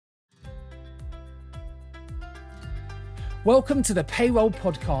Welcome to the Payroll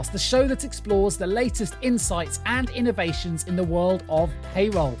Podcast, the show that explores the latest insights and innovations in the world of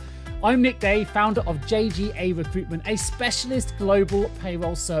payroll. I'm Nick Day, founder of JGA Recruitment, a specialist global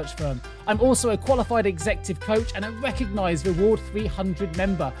payroll search firm. I'm also a qualified executive coach and a recognized Reward 300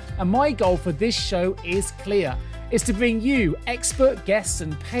 member. And my goal for this show is clear. It's to bring you expert guests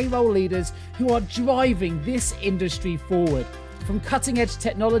and payroll leaders who are driving this industry forward. From cutting-edge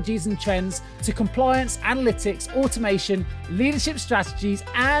technologies and trends to compliance, analytics, automation, leadership strategies,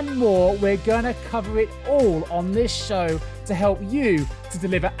 and more, we're going to cover it all on this show to help you to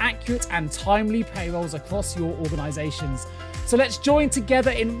deliver accurate and timely payrolls across your organizations. So let's join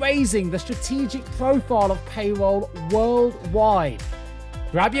together in raising the strategic profile of payroll worldwide.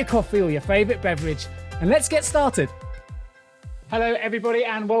 Grab your coffee or your favorite beverage, and let's get started. Hello, everybody,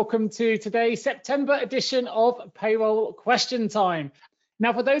 and welcome to today's September edition of Payroll Question Time.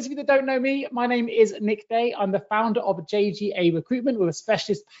 Now, for those of you that don't know me, my name is Nick Day. I'm the founder of JGA Recruitment. We're a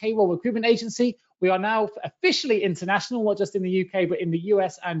specialist payroll recruitment agency. We are now officially international, not just in the UK, but in the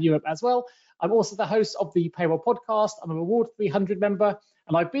US and Europe as well. I'm also the host of the Payroll Podcast. I'm a Reward 300 member,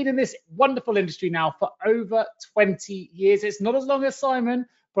 and I've been in this wonderful industry now for over 20 years. It's not as long as Simon,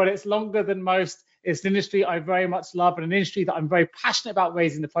 but it's longer than most. It's an industry I very much love and an industry that I'm very passionate about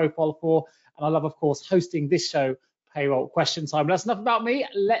raising the profile for. And I love, of course, hosting this show, Payroll Question Time. But that's enough about me.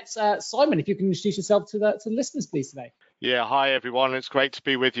 Let's, Simon, if you can introduce yourself to the listeners, please, today. Yeah, hi, everyone. It's great to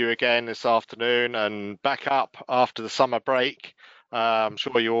be with you again this afternoon and back up after the summer break. I'm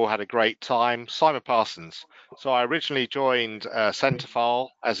sure you all had a great time. Simon Parsons. So I originally joined Centerfile,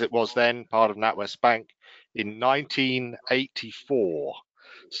 as it was then, part of NatWest Bank, in 1984.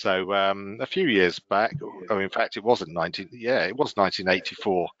 So a few years back, in fact, it was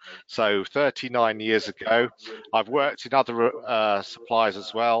 1984. So 39 years ago. I've worked in other suppliers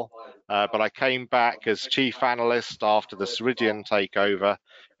as well, but I came back as chief analyst after the Ceridian takeover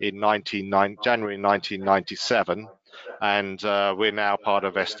in January 1997, and we're now part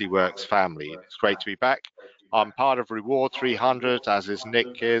of SD Works family. It's great to be back. I'm part of Reward 300, as is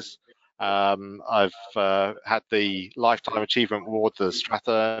Nick is. I've had the Lifetime Achievement Award, the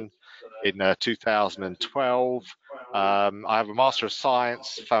Strathern, in 2012. I have a Master of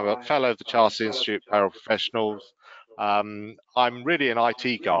Science, fellow of the Chartered Institute of Payroll Professionals. I'm really an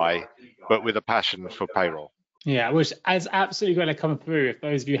IT guy, but with a passion for payroll. Yeah, which is absolutely going to come through. If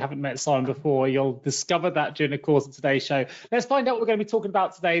those of you who haven't met Simon before, you'll discover that during the course of today's show. Let's find out what we're going to be talking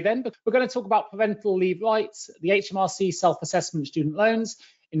about today then. We're going to talk about parental leave rights, the HMRC self-assessment student loans,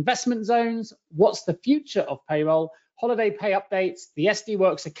 investment zones, what's the future of payroll, holiday pay updates, the SD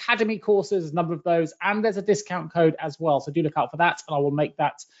Works Academy courses, a number of those, and there's a discount code as well. So do look out for that, and I will make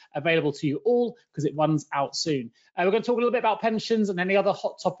that available to you all because it runs out soon. We're going to talk a little bit about pensions and any other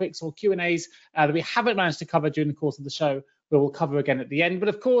hot topics or Q&As that we haven't managed to cover during the course of the show. We will cover again at the end. But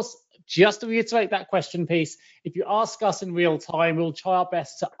of course, just to reiterate that question piece, if you ask us in real time, we'll try our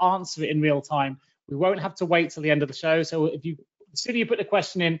best to answer it in real time. We won't have to wait till the end of the show. So the sooner you put the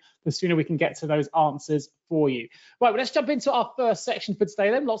question in, the sooner we can get to those answers for you. Right, well, let's jump into our first section for today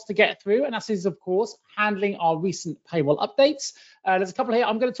then. Lots to get through, and that is, of course, handling our recent payroll updates. There's a couple here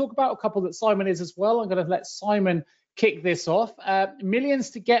I'm going to talk about, a couple that Simon is as well. I'm going to let Simon kick this off.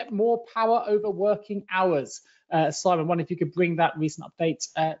 Millions to get more power over working hours. Simon, I wonder if you could bring that recent update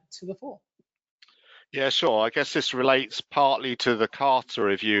to the fore. Yeah, sure. I guess this relates partly to the Carter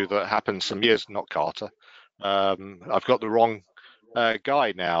review that happened some years, not Carter. I've got the wrong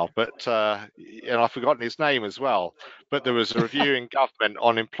guy now, but I've forgotten his name as well. But there was a review in government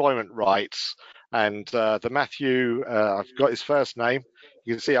on employment rights, and the Matthew, I've got his first name.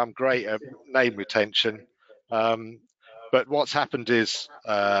 You can see I'm great at name retention. But what's happened is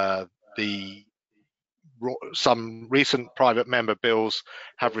some recent private member bills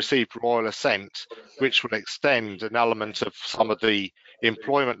have received royal assent, which will extend an element of some of the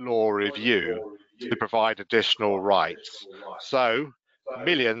employment law review to provide additional rights. So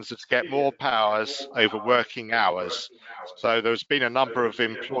millions to get more powers over working hours. So there's been a number of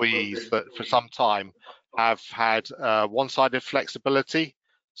employees that for some time have had one-sided flexibility.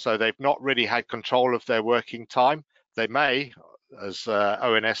 So they've not really had control of their working time. They may, as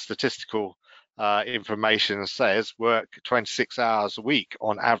ONS statistical information says, work 26 hours a week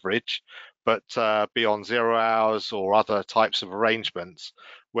on average, but be on 0 hours or other types of arrangements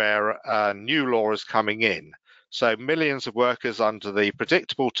where new law is coming in. So millions of workers under the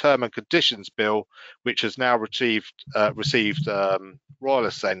Predictable Term and Conditions Bill, which has now received royal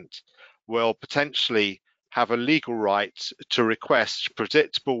assent, will potentially have a legal right to request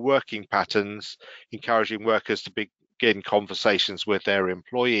predictable working patterns, encouraging workers to begin conversations with their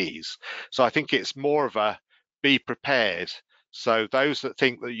employees. So I think it's more of a be prepared. So those that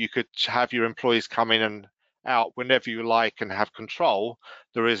think that you could have your employees come in and out whenever you like and have control,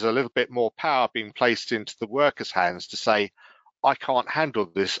 there is a little bit more power being placed into the workers' hands to say, I can't handle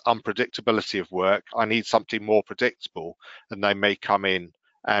this unpredictability of work. I need something more predictable. And they may come in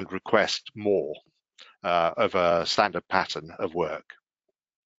and request more of a standard pattern of work.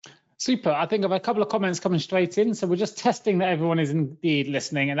 Super. I think of a couple of comments coming straight in. So we're just testing that everyone is indeed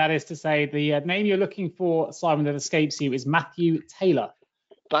listening. And that is to say the name you're looking for, Simon, that escapes you is Matthew Taylor.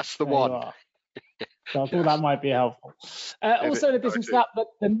 That's the one. So I thought that might be helpful. Also, in addition to that,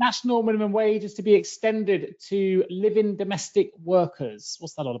 the national minimum wage is to be extended to live-in domestic workers.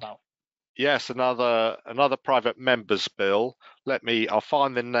 What's that all about? Yes, another private member's bill. I'll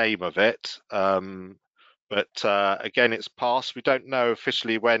find the name of it. But again, it's passed. We don't know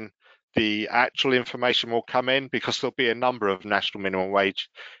officially when the actual information will come in, because there'll be a number of national minimum wage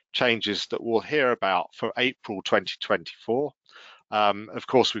changes that we'll hear about for April 2024. Of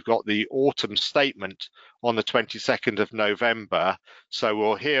course, we've got the autumn statement on the 22nd of November. So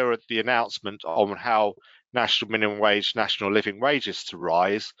we'll hear the announcement on how national minimum wage, national living wage is to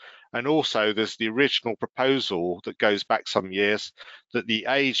rise. And also there's the original proposal that goes back some years that the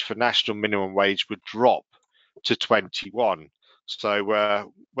age for national minimum wage would drop to 21. So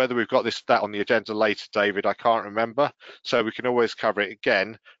whether we've got that on the agenda later, David, I can't remember. So we can always cover it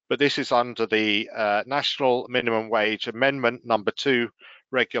again. But this is under the National Minimum Wage Amendment number 2,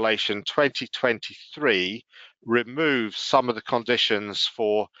 Regulation 2023, removes some of the conditions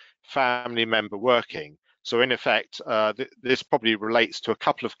for family member working. So in effect, this probably relates to a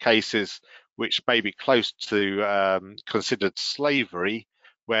couple of cases which may be close to considered slavery,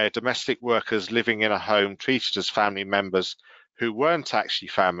 where domestic workers living in a home treated as family members who weren't actually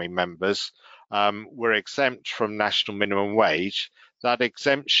family members were exempt from national minimum wage. That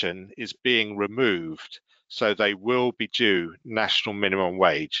exemption is being removed, so they will be due national minimum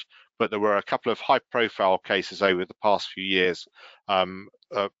wage. But there were a couple of high-profile cases over the past few years,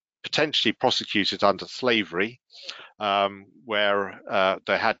 potentially prosecuted under slavery, where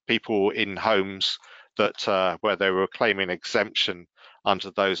they had people in homes that where they were claiming exemption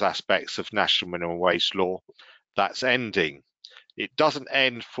under those aspects of national minimum wage law. That's ending. It doesn't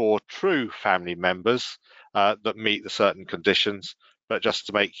end for true family members that meet the certain conditions, but just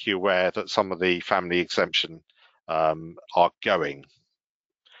to make you aware that some of the family exemption are going.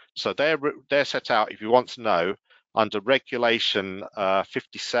 So they're set out, if you want to know, under Regulation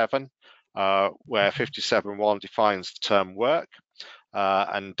 57, where 57.1 defines the term work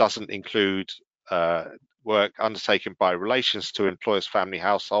and doesn't include work undertaken by relations to employer's family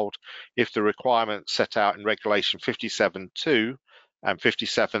household if the requirements set out in Regulation 57.2 and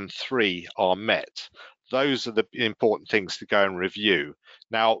 57.3 are met. Those are the important things to go and review.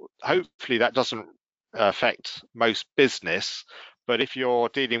 Now, hopefully that doesn't affect most business, but if you're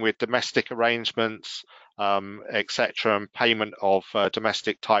dealing with domestic arrangements, etc., and payment of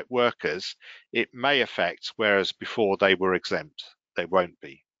domestic type workers, it may affect, whereas before they were exempt. They won't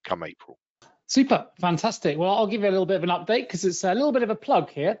be come April. Super, fantastic. Well, I'll give you a little bit of an update because it's a little bit of a plug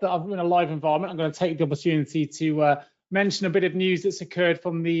here that I'm in a live environment. I'm going to take the opportunity to mention a bit of news that's occurred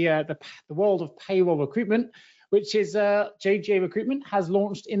from the world of payroll recruitment, which is JGA Recruitment has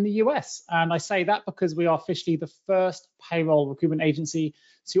launched in the US. And I say that because we are officially the first payroll recruitment agency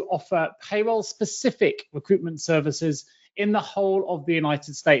to offer payroll-specific recruitment services in the whole of the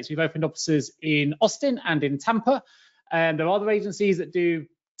United States. We've opened offices in Austin and in Tampa, and there are other agencies that do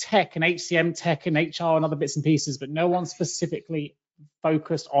tech and HCM tech and HR and other bits and pieces, but no one specifically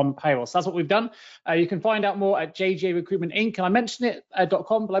focused on payroll. So that's what we've done. You can find out more at JGA Recruitment Inc. And I mentioned it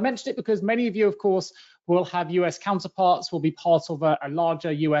 .com, but I mentioned it because many of you, of course, will have US counterparts, will be part of a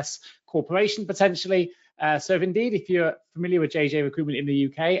larger US corporation potentially. So if you're familiar with JGA Recruitment in the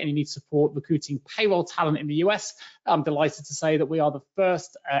UK and you need support recruiting payroll talent in the US, I'm delighted to say that we are the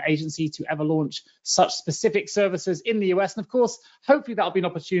first agency to ever launch such specific services in the US. And of course, hopefully that'll be an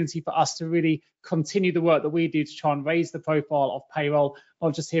opportunity for us to really continue the work that we do to try and raise the profile of payroll,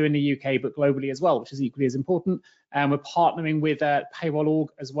 not just here in the UK, but globally as well, which is equally as important. And we're partnering with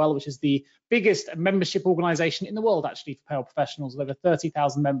Payroll as well, which is the biggest membership organization in the world, actually, for payroll professionals, with over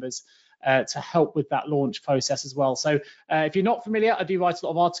 30,000 members to help with that launch process as well. So if you're not familiar, I do write a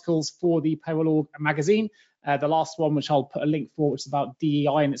lot of articles for the Payroll magazine. The last one, which I'll put a link for, which is about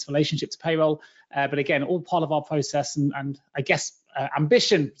DEI and its relationship to payroll. But again, all part of our process and I guess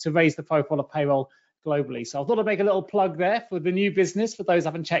ambition to raise the profile of payroll globally. So I thought I'd make a little plug there for the new business. For those who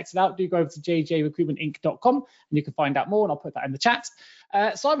haven't checked it out, do go over to jjrecruitmentinc.com and you can find out more, and I'll put that in the chat.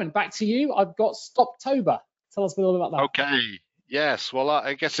 Simon, back to you. I've got Stoptober. Tell us a little bit about that. Okay. Yes. Well,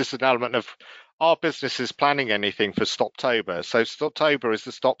 I guess it's an element of are businesses planning anything for Stoptober? So Stoptober is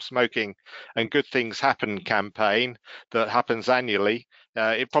the Stop Smoking and Good Things Happen campaign that happens annually.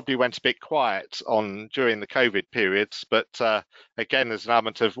 It probably went a bit quiet during the COVID periods, but again, there's an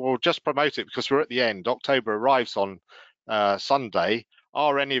element of, well, just promote it because we're at the end. October arrives on Sunday.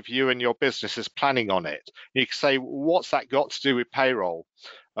 Are any of you and your businesses planning on it? You can say, what's that got to do with payroll?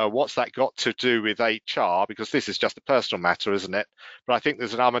 What's that got to do with HR? Because this is just a personal matter, isn't it? But I think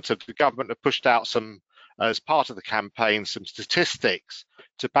there's an element of the government have pushed out some, as part of the campaign, some statistics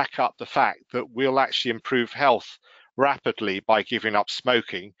to back up the fact that we'll actually improve health rapidly by giving up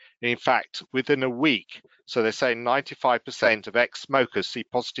smoking. In fact, within a week, so they're saying 95% of ex-smokers see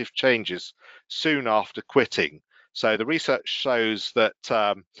positive changes soon after quitting. So the research shows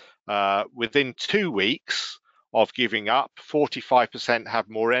that within 2 weeks of giving up, 45% have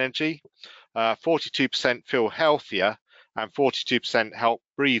more energy, 42% feel healthier, and 42% help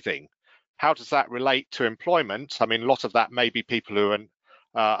breathing. How does that relate to employment? I mean, a lot of that may be people who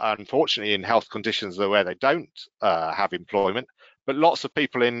are unfortunately in health conditions where they don't have employment, but lots of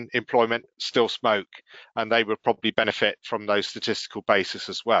people in employment still smoke, and they would probably benefit from those statistical basis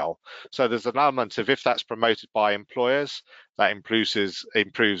as well. So there's an element of, if that's promoted by employers, that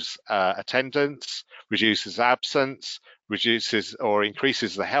improves attendance, reduces absence, reduces or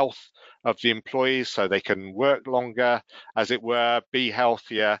increases the health of the employees so they can work longer, as it were, be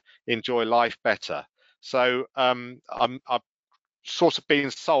healthier, enjoy life better. So I'm sort of being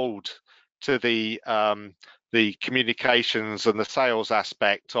sold to the communications and the sales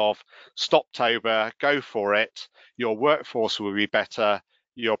aspect of Stoptober, go for it. Your workforce will be better.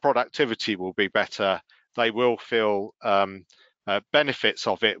 Your productivity will be better. They will feel benefits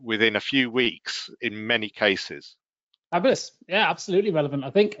of it within a few weeks in many cases. Fabulous. Yeah, absolutely relevant,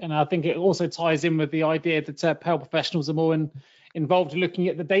 I think. And I think it also ties in with the idea that payroll professionals are more involved in looking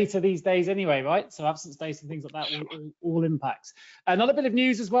at the data these days anyway, right? So absence data and things like that all impacts. Another bit of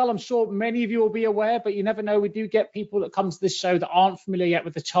news as well, I'm sure many of you will be aware, but you never know, we do get people that come to this show that aren't familiar yet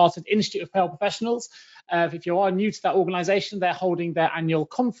with the Chartered Institute of Payroll Professionals. If you are new to that organisation, they're holding their annual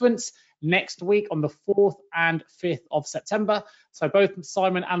conference next week on the 4th and 5th of September. So both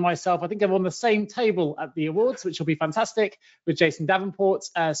Simon and myself, I think, are on the same table at the awards, which will be fantastic, with Jason Davenport.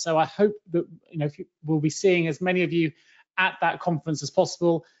 So I hope that we'll be seeing as many of you at that conference as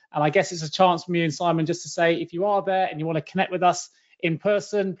possible. And I guess it's a chance for me and Simon just to say, if you are there and you want to connect with us in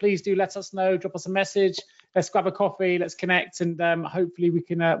person, please do let us know, drop us a message, let's grab a coffee, let's connect, and hopefully we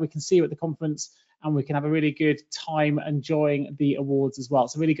can see you at the conference and we can have a really good time enjoying the awards as well.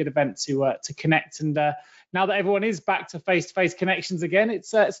 It's a really good event to connect. And now that everyone is back to face-to-face connections again,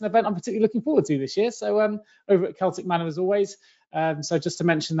 it's an event I'm particularly looking forward to this year. So over at Celtic Manor as always. So just to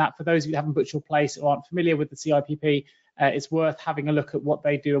mention that for those of you who haven't booked your place or aren't familiar with the CIPP, it's worth having a look at what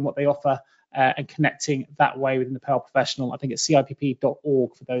they do and what they offer and connecting that way within the payroll professional. I think it's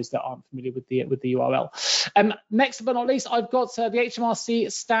cipp.org for those that aren't familiar with the URL. Next but not least, I've got the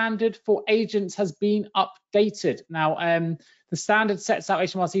HMRC standard for agents has been updated. Now, the standard sets out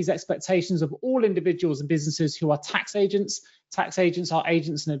HMRC's expectations of all individuals and businesses who are tax agents. Tax agents are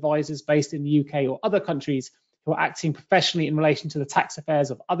agents and advisors based in the UK or other countries who are acting professionally in relation to the tax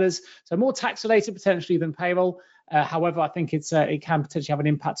affairs of others. So more tax related potentially than payroll. However, I think it can potentially have an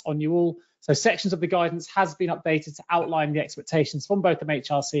impact on you all. So sections of the guidance has been updated to outline the expectations from both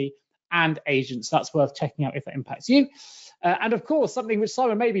MHRC and agents. That's worth checking out if that impacts you. And of course, something which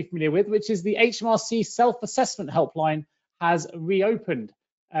Simon may be familiar with, which is the HMRC self-assessment helpline has reopened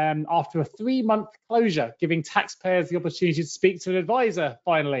after a 3-month closure, giving taxpayers the opportunity to speak to an advisor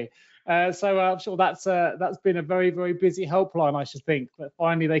finally. So I'm sure that's been a very, very busy helpline, I should think. But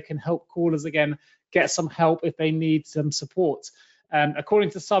finally, they can help callers again get some help if they need some support.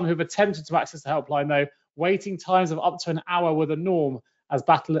 According to some who've attempted to access the helpline, though, waiting times of up to an hour were the norm as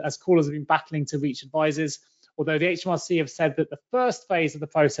callers have been battling to reach advisors. Although the HMRC have said that the first phase of the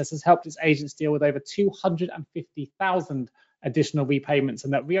process has helped its agents deal with over 250,000 additional repayments,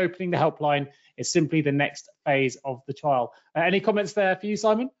 and that reopening the helpline is simply the next phase of the trial. Any comments there for you,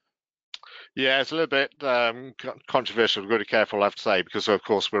 Simon? Yeah, it's a little bit controversial. We've got to be careful, I have to say, because of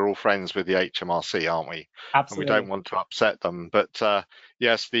course we're all friends with the HMRC, aren't we? Absolutely. And we don't want to upset them. But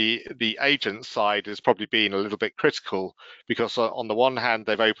yes, the agent side has probably been a little bit critical because on the one hand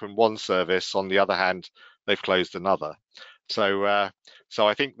they've opened one service, on the other hand they've closed another. So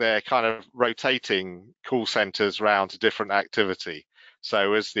I think they're kind of rotating call centres around to different activity.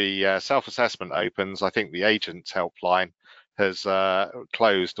 So as the self-assessment opens, I think the agent's helpline has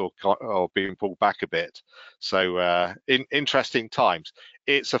closed or been pulled back a bit. So in interesting times.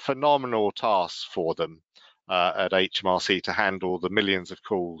 It's a phenomenal task for them. at HMRC to handle the millions of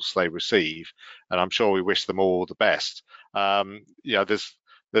calls they receive, and I'm sure we wish them all the best.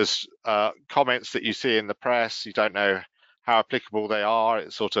 There's comments that you see in the press. You don't know how applicable they are.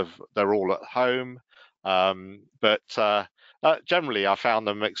 It's sort of they're all at home, but generally I found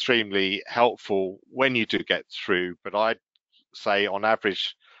them extremely helpful when you do get through. But I'd say on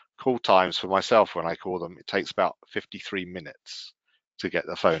average call times for myself when I call them, it takes about 53 minutes to get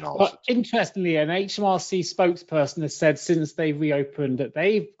the phone answered. But interestingly, an HMRC spokesperson has said since they reopened that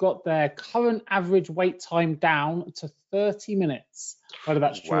they've got their current average wait time down to 30 minutes. Whether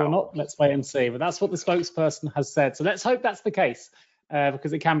that's true or not, let's wait and see. But that's what the spokesperson has said. So let's hope that's the case.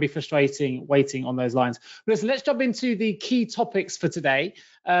 Because it can be frustrating waiting on those lines. But listen, let's jump into the key topics for today.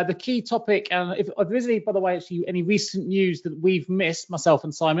 The key topic, and if there is any, by the way, actually any recent news that we've missed, myself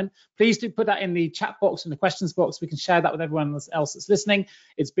and Simon, please do put that in the chat box and the questions box. We can share that with everyone else that's listening.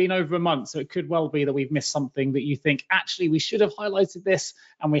 It's been over a month, so it could well be that we've missed something that you think, actually, we should have highlighted this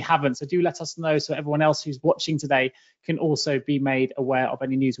and we haven't. So do let us know so everyone else who's watching today can also be made aware of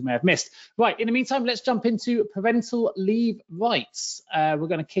any news we may have missed. Right, in the meantime, let's jump into parental leave rights. We're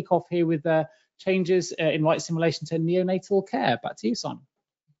going to kick off here with changes in rights in relation to neonatal care. Back to you, Simon.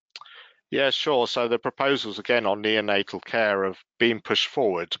 Yeah, sure. So the proposals again on neonatal care have been pushed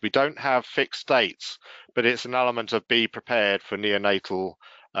forward. We don't have fixed dates, but it's an element of be prepared for neonatal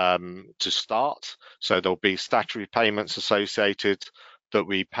to start. So there'll be statutory payments associated that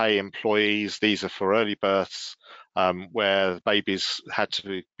we pay employees. These are for early births where babies had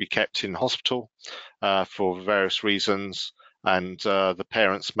to be kept in hospital for various reasons, and the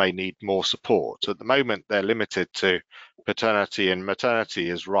parents may need more support. At the moment, they're limited to paternity and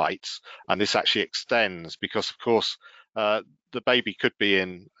maternity as rights, and this actually extends because, of course, the baby could be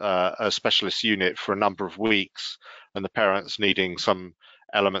in a specialist unit for a number of weeks and the parents needing some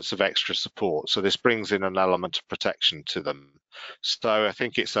elements of extra support. So this brings in an element of protection to them. So I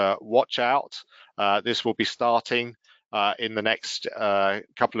think it's a watch out. This will be starting in the next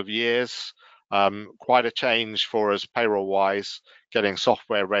couple of years. Quite a change for us payroll-wise, getting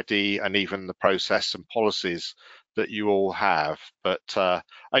software ready and even the process and policies that you all have. But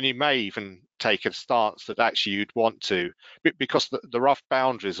and you may even take a stance that actually you'd want to, because the rough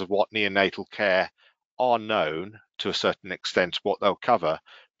boundaries of what neonatal care are known to a certain extent, what they'll cover.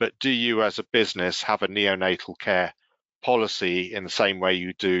 But do you as a business have a neonatal care policy in the same way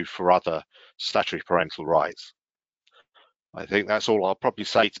you do for other statutory parental rights? I think that's all I'll probably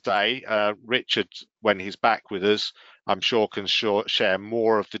say today. Richard, when he's back with us, I'm sure can share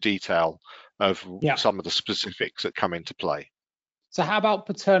more of the detail of some of the specifics that come into play. So how about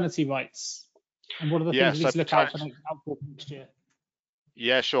paternity rights? And what are the things we need to look out for next year?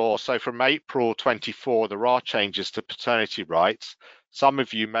 Yeah, sure. So from April 24, there are changes to paternity rights. Some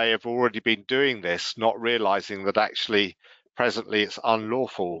of you may have already been doing this, not realizing that actually presently it's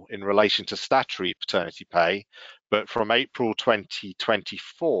unlawful in relation to statutory paternity pay. But from April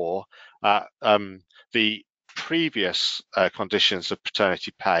 2024, the previous conditions of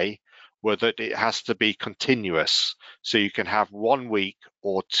paternity pay were that it has to be continuous. So you can have 1 week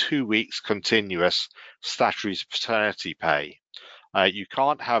or 2 weeks continuous statutory paternity pay. You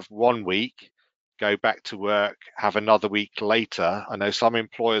can't have 1 week, go back to work, have another week later. I know some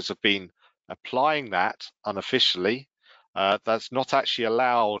employers have been applying that unofficially. That's not actually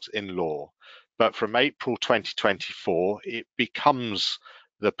allowed in law. But from April 2024, it becomes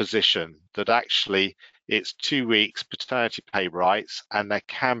the position that actually it's 2 weeks paternity pay rights and there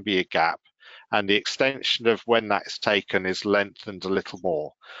can be a gap. And the extension of when that's taken is lengthened a little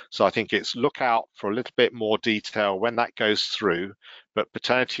more. So I think it's look out for a little bit more detail when that goes through. But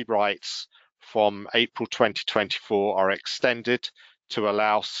paternity rights from April 2024 are extended to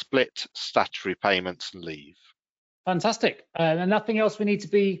allow split statutory payments and leave. Fantastic. And nothing else we need to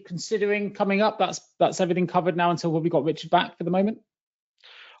be considering coming up? That's everything covered now until we got Richard back for the moment?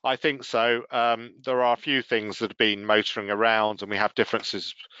 I think so. There are a few things that have been motoring around, and we have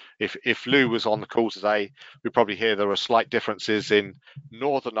differences. If Lou was on the call today, we probably hear there are slight differences in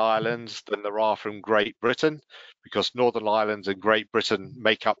Northern Ireland than there are from Great Britain, because Northern Ireland and Great Britain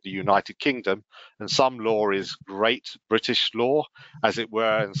make up the United Kingdom, and some law is Great British law, as it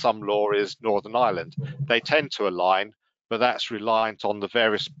were, and some law is Northern Ireland. They tend to align, but that's reliant on the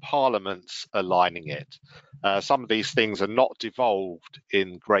various parliaments aligning it. Some of these things are not devolved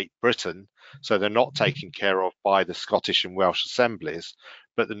in Great Britain, so they're not taken care of by the Scottish and Welsh assemblies,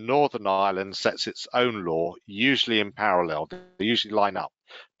 but the Northern Ireland sets its own law, usually in parallel. They usually line up,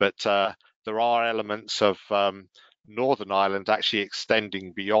 but there are elements of Northern Ireland actually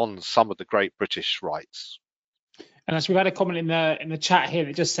extending beyond some of the Great British rights. And as we've had a comment in the chat here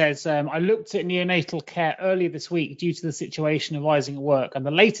that just says, I looked at neonatal care earlier this week due to the situation arising at work, and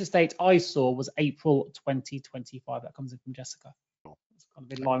the latest date I saw was April 2025. That comes in from Jessica. It's kind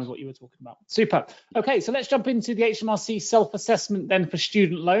of in line with what you were talking about. Super. Okay, so let's jump into the HMRC self-assessment then for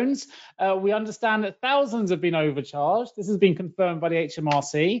student loans. We understand that thousands have been overcharged. This has been confirmed by the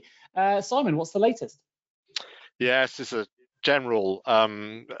HMRC. Simon, what's the latest? Yes, this is a general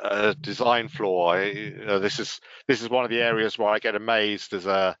design flaw. This is one of the areas where I get amazed as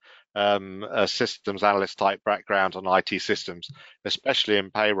a systems analyst type background on IT systems, especially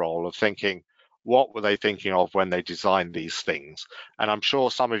in payroll, of thinking, what were they thinking of when they designed these things? And I'm sure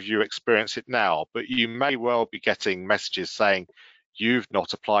some of you experience it now, but you may well be getting messages saying you've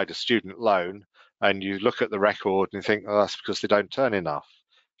not applied a student loan, and you look at the record and think, oh, that's because they don't turn enough.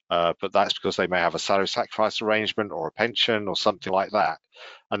 But that's because they may have a salary sacrifice arrangement or a pension or something like that.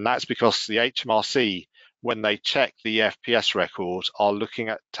 And that's because the HMRC, when they check the FPS record, are looking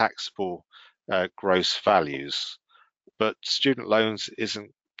at taxable gross values. But student loans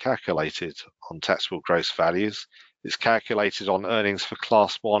isn't calculated on taxable gross values. It's calculated on earnings for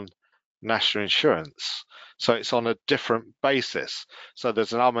Class 1 national insurance. So it's on a different basis. So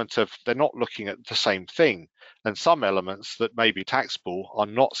there's an element of they're not looking at the same thing. And some elements that may be taxable are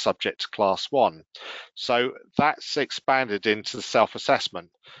not subject to Class 1. So that's expanded into the self-assessment.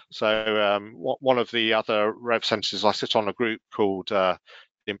 So one of the other representatives, I sit on a group called the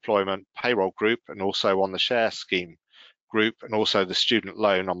Employment Payroll Group, and also on the Share Scheme Group, and also the Student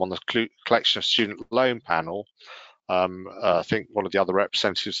Loan. I'm on the Collection of Student Loan panel. I think one of the other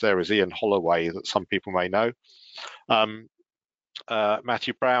representatives there is Ian Holloway, that some people may know.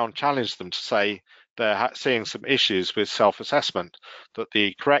 Matthew Brown challenged them to say they're seeing some issues with self-assessment, that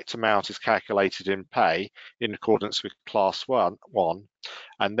the correct amount is calculated in pay in accordance with Class 1,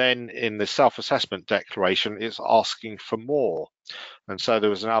 and then in the self-assessment declaration it's asking for more. And so there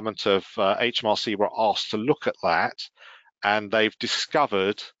was an element of HMRC were asked to look at that, and they've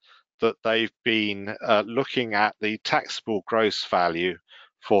discovered that they've been looking at the taxable gross value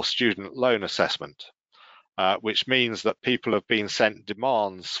for student loan assessment. Which means that people have been sent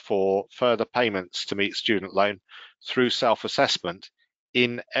demands for further payments to meet student loan through self-assessment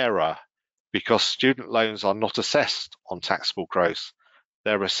in error, because student loans are not assessed on taxable gross.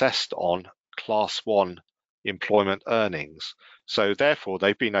 They're assessed on Class 1 employment earnings. So therefore,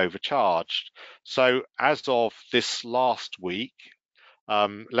 they've been overcharged. So as of this last week,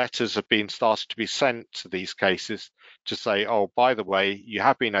 letters have been started to be sent to these cases to say, oh, by the way, you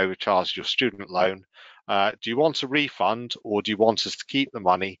have been overcharged your student loan. Do you want a refund, or do you want us to keep the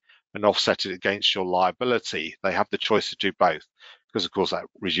money and offset it against your liability? They have the choice to do both, because of course that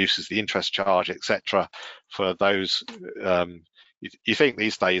reduces the interest charge, etc. For those, you think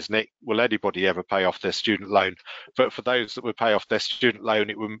these days, Nick, will anybody ever pay off their student loan? But for those that would pay off their student loan,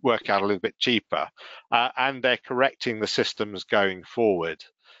 it would work out a little bit cheaper. And they're correcting the systems going forward.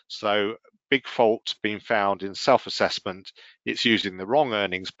 So big fault being found in self-assessment. It's using the wrong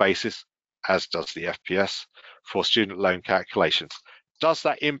earnings basis, as does the FPS, for student loan calculations. Does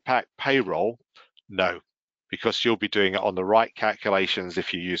that impact payroll? No, because you'll be doing it on the right calculations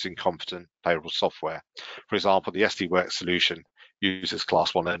if you're using competent payroll software. For example, the SD-Works solution uses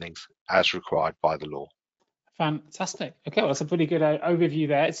Class 1 earnings as required by the law. Fantastic. Okay, well, that's a pretty good overview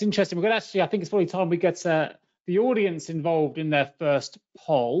there. It's interesting. We're going to actually, I think it's probably time we get the audience involved in their first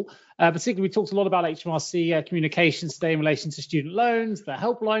poll. Particularly, we talked a lot about HMRC communications today in relation to student loans, the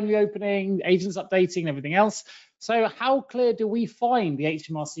helpline reopening, agents updating, and everything else. So how clear do we find the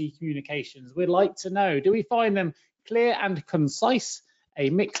HMRC communications? We'd like to know, do we find them clear and concise, a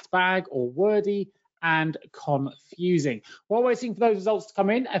mixed bag, or wordy and confusing? While waiting for those results to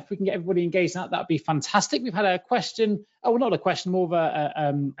come in, if we can get everybody engaged in that, that'd be fantastic. We've had a question, oh, not a question, more of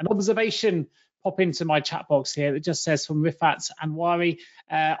an observation pop into my chat box here that just says, from Rifat Anwari,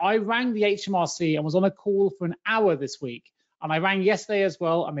 I rang the HMRC and was on a call for an hour this week. And I rang yesterday as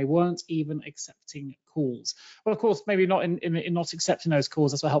well, and they weren't even accepting calls. Well, of course, maybe not in not accepting those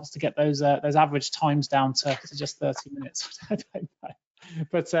calls. That's what helps to get those average times down to just 30 minutes. I don't know.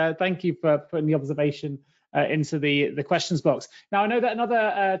 But thank you for putting the observation into the questions box. Now, I know that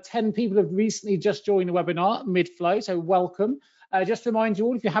another 10 people have recently just joined the webinar mid-flow, so welcome. Just to remind you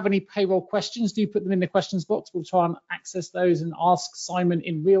all, if you have any payroll questions, do put them in the questions box. We'll try and access those and ask Simon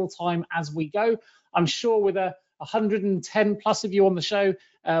in real time as we go. I'm sure with 110 plus of you on the show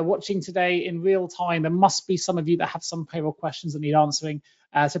watching today in real time, there must be some of you that have some payroll questions that need answering.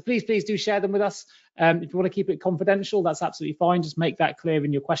 So please do share them with us. If you want to keep it confidential, that's absolutely fine. Just make that clear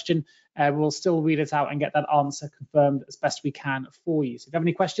in your question. We'll still read it out and get that answer confirmed as best we can for you. So if you have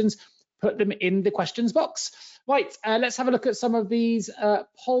any questions, put them in the questions box. Right, let's have a look at some of these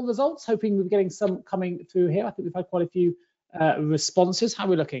poll results, hoping we're getting some coming through here. I think we've had quite a few responses. How are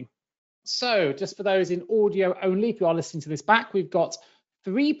we looking? So just for those in audio only, if you are listening to this back, we've got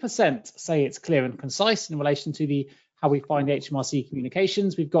 3% say it's clear and concise in relation to how we find the HMRC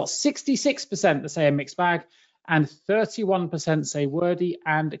communications. We've got 66% that say a mixed bag, and 31% say wordy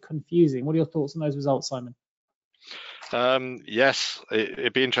and confusing. What are your thoughts on those results, Simon? Yes,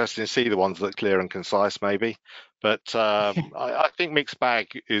 it'd be interesting to see the ones that are clear and concise, maybe. But I think mixed bag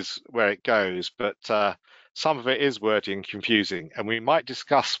is where it goes. But some of it is wordy and confusing, and we might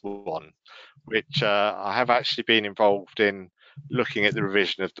discuss one, which I have actually been involved in looking at the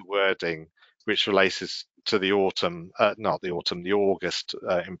revision of the wording, which relates to the the August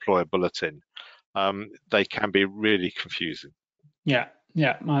employer bulletin. They can be really confusing. Yeah,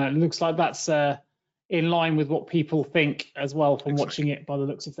 it looks like that's in line with what people think as well from watching it by the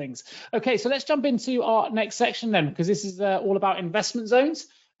looks of things. Okay, so let's jump into our next section then, because this is all about investment zones.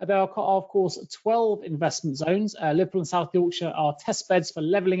 There are, of course, 12 investment zones. Liverpool and South Yorkshire are test beds for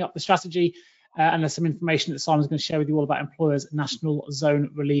levelling up the strategy. And there's some information that Simon's going to share with you all about employers' national zone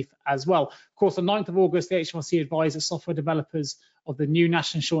relief as well. Of course, on 9th of August, the HMRC advised software developers of the new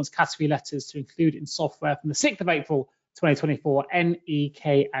national insurance category letters to include in software from the 6th of April 2024, N, E,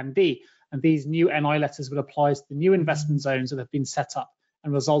 K, and D. And these new NI letters will apply to the new investment zones that have been set up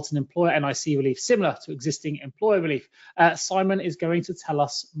and result in employer NIC relief similar to existing employer relief. Simon is going to tell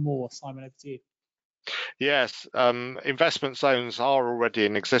us more. Simon, over to you. Yes, investment zones are already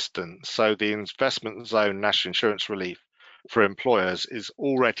in existence. So the investment zone national insurance relief for employers is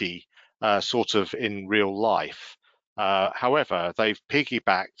already sort of in real life. However, they've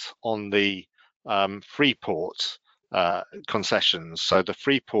piggybacked on the Freeport concessions. So the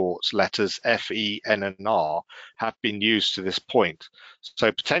Freeport letters F, E, N, and R have been used to this point.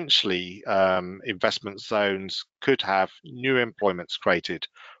 So potentially investment zones could have new employments created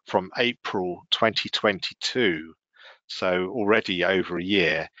from April 2022. So already over a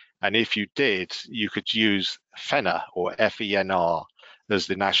year. And if you did, you could use FENR or FENR as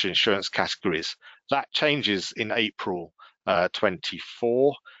the national insurance categories. That changes in April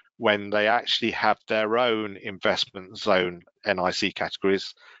 24. When they actually have their own investment zone NIC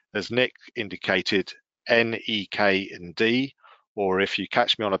categories, as Nick indicated, N, E, K, and D, or if you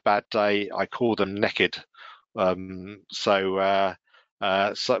catch me on a bad day, I call them naked. So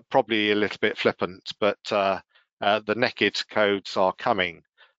probably a little bit flippant, but the naked codes are coming.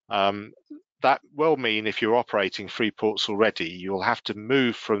 That will mean if you're operating Freeports already, you'll have to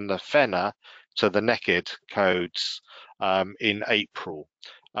move from the FENR to the naked codes in April.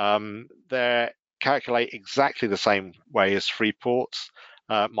 They're calculate exactly the same way as Freeports.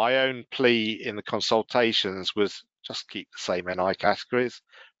 My own plea in the consultations was just keep the same NI categories,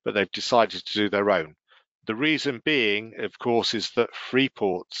 but they've decided to do their own. The reason being, of course, is that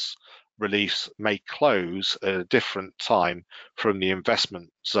Freeports reliefs may close at a different time from the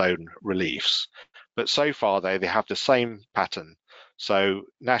investment zone reliefs, but so far they have the same pattern. So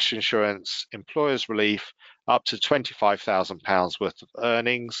national insurance employers relief up to £25,000 worth of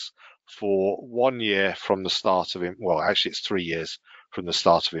earnings for 1 year from the start of, well, actually it's 3 years from the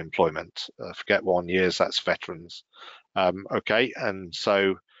start of employment. Forget 1 year, that's veterans. Okay, and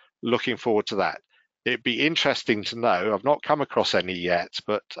so looking forward to that. It'd be interesting to know, I've not come across any yet,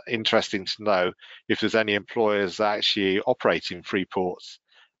 but interesting to know if there's any employers that actually operate in Freeports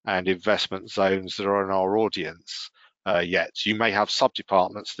and investment zones that are in our audience yet. You may have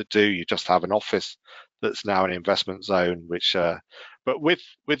sub-departments that do, you just have an office that's now an investment zone, which, but with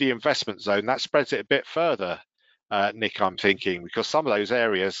the investment zone, that spreads it a bit further, Nick, I'm thinking, because some of those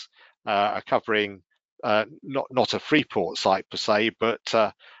areas are covering not a Freeport site per se, but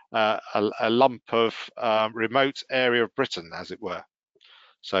a lump of remote area of Britain, as it were.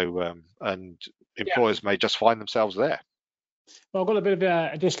 So, and employers may just find themselves there. Well, I've got a bit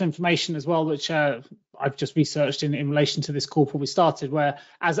of additional information as well, which I've just researched in relation to this call before we started, where,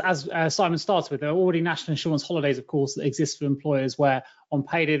 as Simon started with, there are already national insurance holidays, of course, that exist for employers where on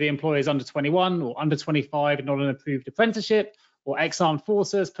payday the employer is under 21 or under 25 and not an approved apprenticeship, or ex-armed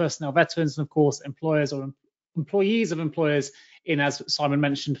forces, personnel veterans, and of course, employers or employees of employers in, as Simon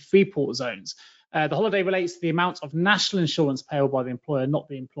mentioned, Freeport zones. The holiday relates to the amount of national insurance payable by the employer, not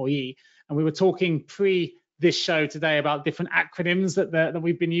the employee. And we were talking pre this show today about different acronyms that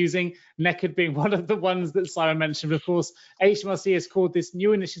we've been using, NECAD being one of the ones that Simon mentioned. Of course, HMRC has called this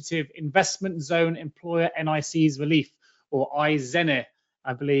new initiative Investment Zone Employer NICs Relief, or IZENE,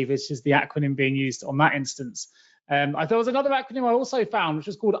 I believe, is just the acronym being used on that instance. There was another acronym I also found, which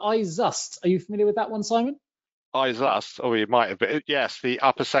was called IZUST. Are you familiar with that one, Simon? Eyes us, or you might have been. Yes, the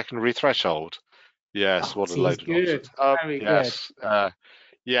upper secondary threshold. Yes, Oh, what a this is load of good. nonsense. Very good. Yes,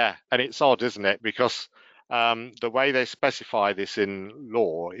 yeah, and it's odd, isn't it? Because the way they specify this in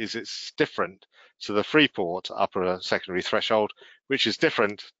law is it's different to the Freeport upper secondary threshold, which is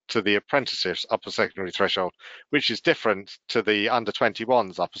different to the apprenticeships upper secondary threshold, which is different to the under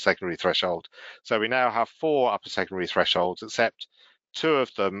 21s upper secondary threshold. So we now have 4 upper secondary thresholds, except 2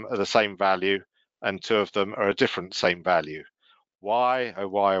 of them are the same value and 2 of them are a different same value. Why? Oh,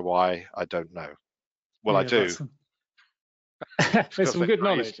 why? Oh, why? I don't know. Well, I Yeah, do. that's It's there's because some they're good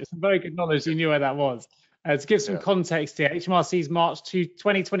knowledge. crazy. It's some very good knowledge. You knew where that was. To give some Yeah. context here, HMRC's March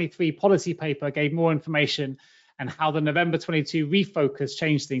 2023 policy paper gave more information and how the November 22 refocus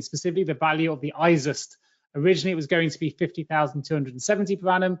changed things, specifically the value of the ISIST. Originally, it was going to be 50,270 per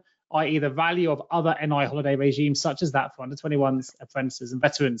annum, i.e. the value of other NI holiday regimes, such as that for under 21s, apprentices and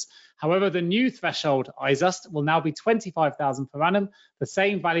veterans. However, the new threshold ISIST will now be 25,000 per annum, the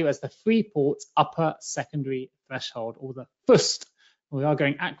same value as the Freeport upper secondary threshold, or the FUST. We are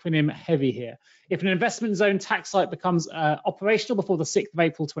going acronym heavy here. If an investment zone tax site becomes operational before the 6th of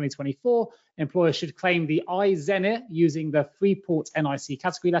April 2024, employers should claim the iZenir using the Freeport NIC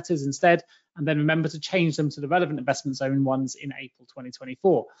category letters instead, and then remember to change them to the relevant investment zone ones in April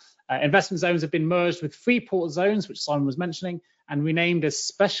 2024. Investment zones have been merged with Freeport zones, which Simon was mentioning, and renamed as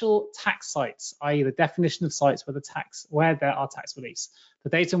special tax sites, i.e. the definition of sites where there are tax reliefs. The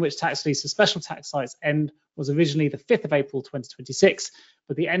date on which tax reliefs for special tax sites end was originally the 5th of April 2026,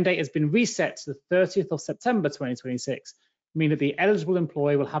 but the end date has been reset to the 30th of September 2026, meaning that the eligible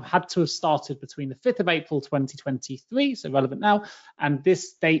employee will have had to have started between the 5th of April 2023, so relevant now, and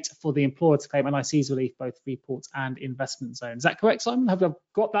this date for the employer to claim NIC's relief, both Freeport and investment zones. Is that correct, Simon? Have I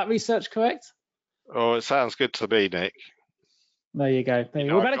got that research correct? Oh, it sounds good to me, Nick. There you go. You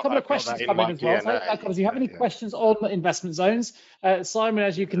know, We've had a couple of I've got questions that in come in my as well. So I hope DNA. that covers. You have any Yeah. questions on investment zones? Simon,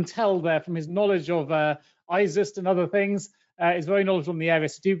 as you can tell there from his knowledge of ISIST and other things, is very knowledgeable in the area.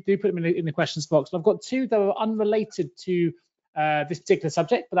 So do put them in the questions box. I've got 2 that are unrelated to this particular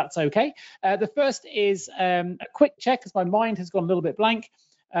subject, but that's okay. The first is a quick check, as my mind has gone a little bit blank.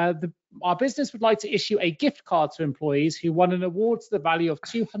 Our business would like to issue a gift card to employees who won an award to the value of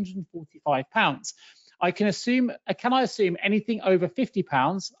 £245. Can I assume anything over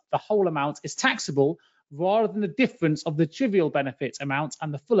 £50, the whole amount, is taxable rather than the difference of the trivial benefit amount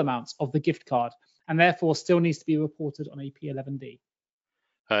and the full amount of the gift card, and therefore still needs to be reported on a P11D?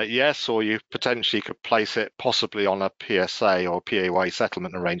 Yes, or you potentially could place it possibly on a PSA or PAYE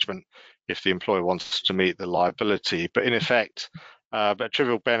settlement arrangement if the employer wants to meet the liability. But in effect, a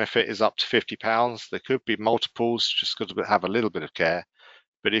trivial benefit is up to £50. There could be multiples, just got to have a little bit of care.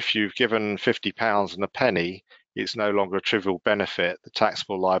 But if you've given £50 and a penny, it's no longer a trivial benefit. The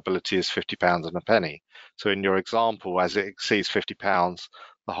taxable liability is £50 and a penny. So in your example, as it exceeds £50,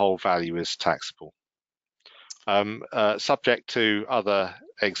 the whole value is taxable. Subject to other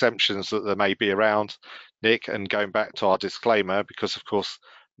exemptions that there may be around, Nick, and going back to our disclaimer, because of course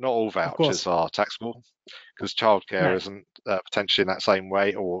not all vouchers are taxable, because childcare isn't potentially in that same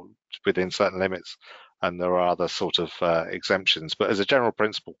way or within certain limits, and there are other sort of exemptions. But as a general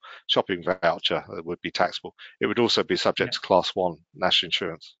principle, shopping voucher would be taxable. It would also be subject to Class 1 national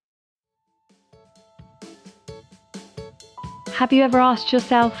insurance. Have you ever asked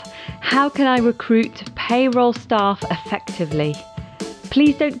yourself, how can I recruit payroll staff effectively?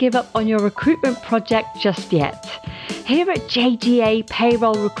 Please don't give up on your recruitment project just yet. Here at JGA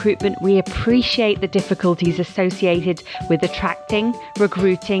Payroll Recruitment, we appreciate the difficulties associated with attracting,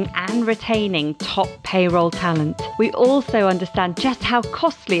 recruiting and retaining top payroll talent. We also understand just how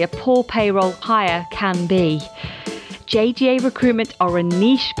costly a poor payroll hire can be. JGA Recruitment are a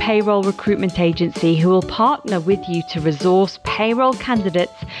niche payroll recruitment agency who will partner with you to resource payroll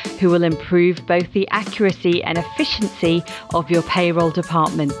candidates who will improve both the accuracy and efficiency of your payroll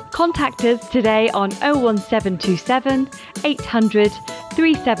department. Contact us today on 01727 800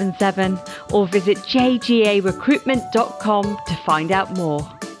 377 or visit jgarecruitment.com to find out more.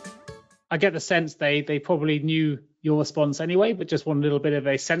 I get the sense they probably knew your response anyway, but just want a little bit of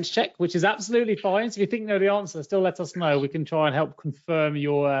a sense check, which is absolutely fine. So if you think you know the answer, still let us know. We can try and help confirm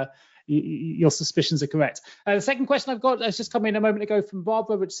your suspicions are correct. The second question I've got has just come in a moment ago from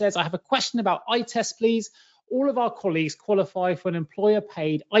Barbara, which says, I have a question about eye test, please. All of our colleagues qualify for an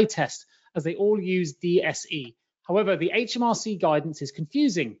employer-paid eye test as they all use DSE. However, the HMRC guidance is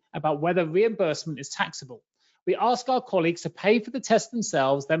confusing about whether reimbursement is taxable. We ask our colleagues to pay for the test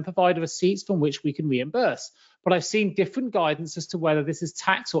themselves, then provide receipts from which we can reimburse. But I've seen different guidance as to whether this is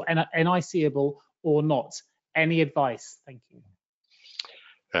tax or NICable or not. Any advice? Thank you.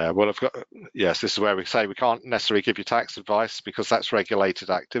 Well, yes, this is where we say we can't necessarily give you tax advice because that's regulated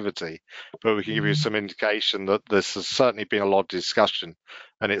activity, but we can give you some indication that this has certainly been a lot of discussion,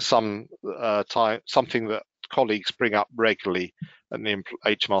 and it's something that colleagues bring up regularly in the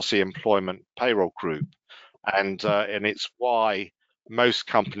HMRC employment payroll group, and it's why most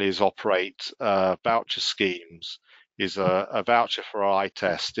companies operate voucher schemes. Is a voucher for eye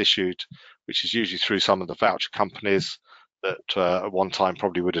test issued, which is usually through some of the voucher companies that at one time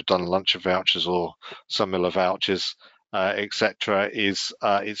probably would have done lunch vouchers or similar vouchers, etc. It's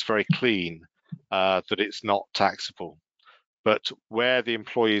very clean that it's not taxable. But where the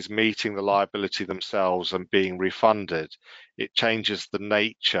employee is meeting the liability themselves and being refunded, it changes the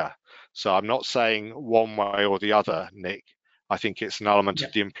nature. So I'm not saying one way or the other, Nick. I think it's an element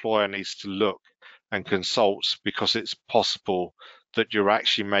of the employer needs to look and consult, because it's possible that you're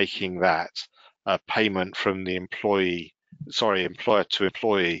actually making that payment from the employer to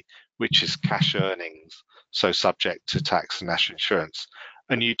employee, which is cash earnings, so subject to tax and national insurance.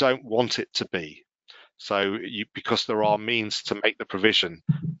 And you don't want it to be. So because there are means to make the provision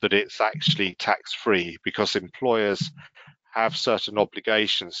that it's actually tax-free, because employers have certain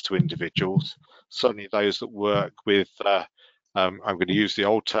obligations to individuals, certainly those that work with, I'm going to use the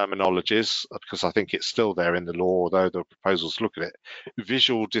old terminologies because I think it's still there in the law, although the proposals look at it,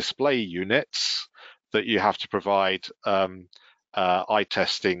 visual display units that you have to provide eye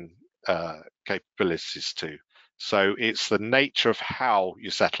testing capabilities to. So it's the nature of how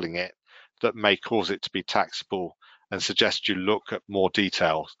you're settling it that may cause it to be taxable and suggest you look at more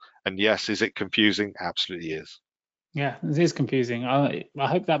details. And yes, is it confusing? Absolutely is. Yeah, it is confusing. I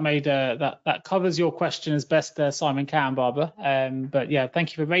hope that made that covers your question as best Simon can, Barbara. But yeah,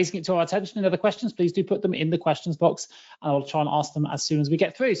 thank you for raising it to our attention. Any other questions, please do put them in the questions box, and I'll try and ask them as soon as we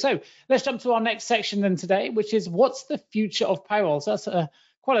get through. So let's jump to our next section then today, which is what's the future of payroll? So that's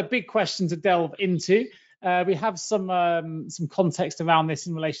quite a big question to delve into. We have some context around this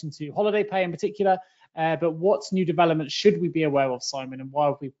in relation to holiday pay in particular. But what new developments should we be aware of, Simon, and why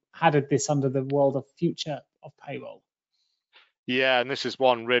have we added this under the world of future of payroll? Yeah, and this is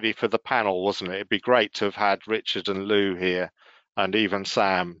one really for the panel, wasn't it? It'd be great to have had Richard and Lou here, and even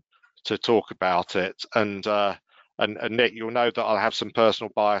Sam, to talk about it. And Nick, you'll know that I'll have some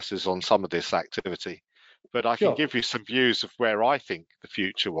personal biases on some of this activity, but I can give you some views of where I think the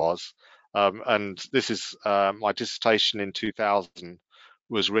future was. And this is my dissertation in 2000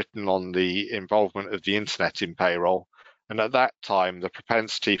 was written on the involvement of the internet in payroll. And at that time, the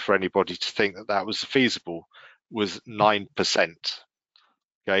propensity for anybody to think that that was feasible was 9%.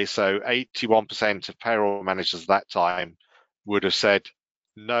 Okay, so 81% of payroll managers at that time would have said,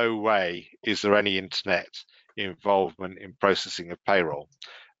 no way is there any internet involvement in processing of payroll.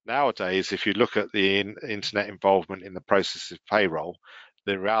 Nowadays, if you look at the internet involvement in the process of payroll,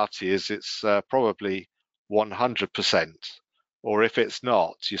 the reality is it's probably 100%, or if it's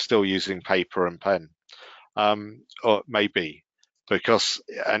not, you're still using paper and pen, or maybe. Because,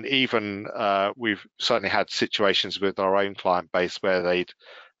 and even we've certainly had situations with our own client base where they'd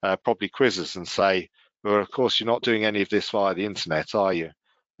probably quiz us and say, well, of course, you're not doing any of this via the internet, are you?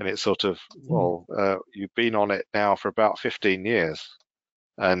 And it's sort of, well, you've been on it now for about 15 years.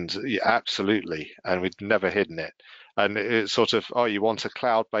 And yeah, absolutely. And we've never hidden it. And it's sort of, oh, you want a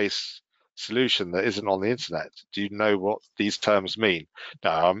cloud-based solution that isn't on the internet. Do you know what these terms mean?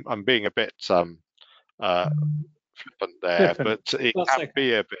 No, I'm being a bit flippant there, but it can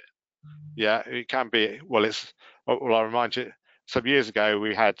be a bit. Yeah, it can be. Well, I'll remind you. Some years ago,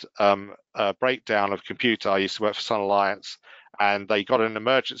 we had a breakdown of computer. I used to work for Sun Alliance, and they got an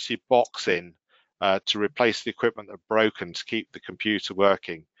emergency box in to replace the equipment that had broken to keep the computer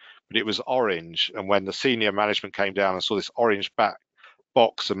working. But it was orange, and when the senior management came down and saw this orange back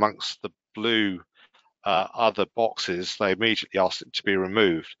box amongst the blue other boxes, they immediately asked it to be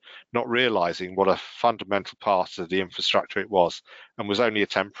removed, not realizing what a fundamental part of the infrastructure it was, and was only a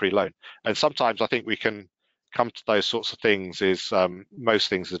temporary loan. And sometimes I think we can come to those sorts of things is most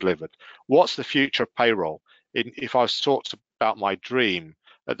things are delivered. What's the future of payroll? If I was talked about my dream,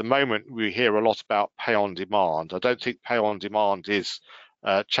 at the moment we hear a lot about pay on demand. I don't think pay on demand is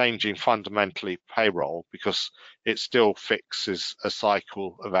changing fundamentally payroll, because it still fixes a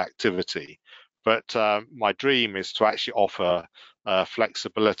cycle of activity. But my dream is to actually offer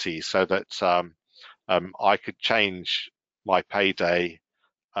flexibility so that I could change my payday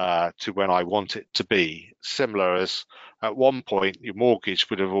to when I want it to be. Similar as at one point, your mortgage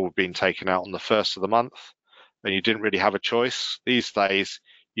would have all been taken out on the first of the month, and you didn't really have a choice. These days,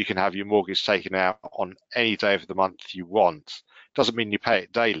 you can have your mortgage taken out on any day of the month you want. Doesn't mean you pay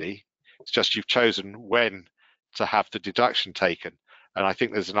it daily. It's just you've chosen when to have the deduction taken. And I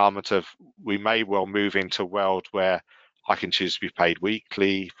think there's an element of we may well move into a world where I can choose to be paid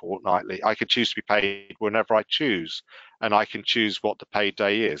weekly, fortnightly. I can choose to be paid whenever I choose, and I can choose what the paid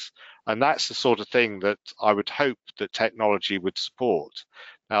day is. And that's the sort of thing that I would hope that technology would support.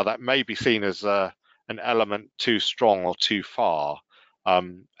 Now, that may be seen as an element too strong or too far.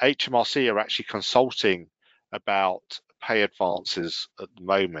 HMRC are actually consulting about pay advances at the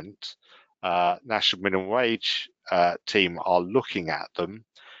moment. National minimum wage team are looking at them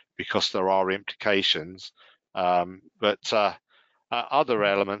because there are implications. But other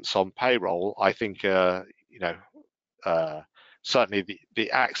elements on payroll, I think, certainly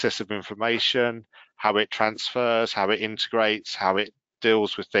the access of information, how it transfers, how it integrates, how it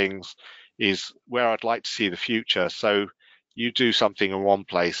deals with things is where I'd like to see the future. So you do something in one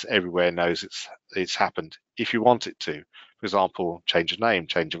place, everywhere knows it's happened if you want it to. For example, change of name,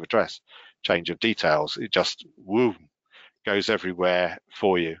 change of address, change of details. It just goes everywhere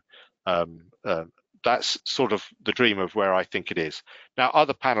for you. That's sort of the dream of where I think it is. Now,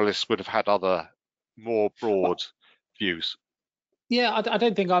 other panelists would have had other more broad views. Yeah, I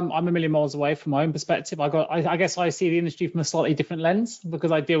don't think I'm a million miles away from my own perspective. I guess I see the industry from a slightly different lens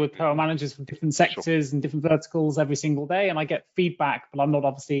because I deal with payroll managers from different sectors and different verticals every single day, and I get feedback, but I'm not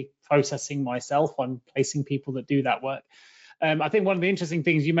obviously processing myself. I'm placing people that do that work. I think one of the interesting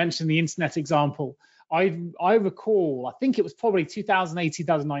things you mentioned, the internet example, I recall, I think it was probably 2018,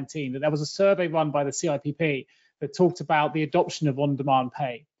 2019, that there was a survey run by the CIPP that talked about the adoption of on-demand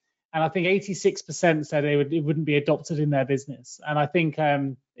pay. And I think 86% said it wouldn't be adopted in their business. And I think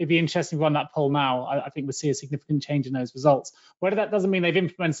it'd be interesting to run that poll now. I think we'll see a significant change in those results. Whether that doesn't mean they've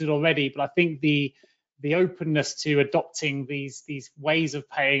implemented it already, but I think the openness to adopting these ways of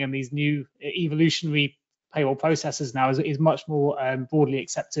paying and these new evolutionary payroll processes now is much more broadly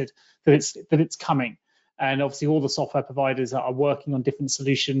accepted that it's coming. And obviously all the software providers are working on different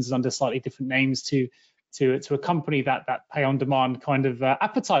solutions under slightly different names to accompany that pay on demand kind of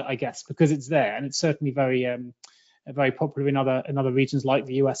appetite, I guess, because it's there, and it's certainly very popular in other regions like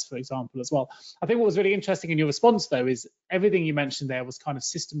the US, for example, as well. I think what was really interesting in your response, though, is everything you mentioned there was kind of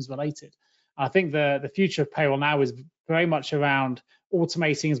systems related. I think the future of payroll now is very much around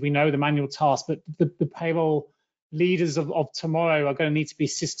automating, as we know, the manual tasks, but the payroll leaders of tomorrow are going to need to be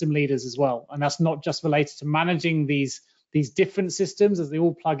system leaders as well, and that's not just related to managing these different systems as they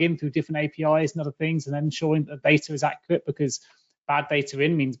all plug in through different APIs and other things, and then ensuring that the data is accurate, because bad data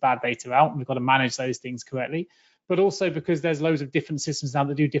in means bad data out, and we've got to manage those things correctly. But also because there's loads of different systems now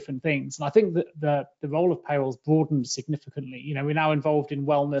that do different things. And I think that the role of payroll has broadened significantly. You know, we're now involved in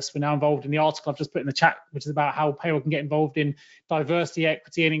wellness. We're now involved in the article I've just put in the chat, which is about how payroll can get involved in diversity,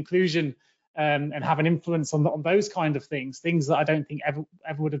 equity, and inclusion, and have an influence on those kind of things that I don't think ever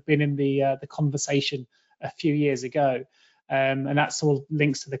would have been in the conversation a few years ago. And that sort of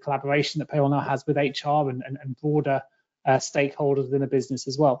links to the collaboration that payroll now has with HR and broader stakeholders within a business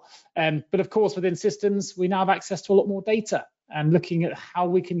as well. But of course, within systems, we now have access to a lot more data, and looking at how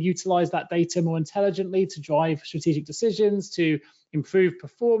we can utilize that data more intelligently to drive strategic decisions, to improve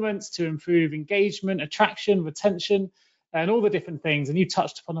performance, to improve engagement, attraction, retention, and all the different things. And you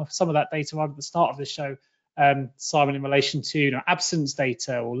touched upon some of that data right at the start of this show, Simon, in relation to absence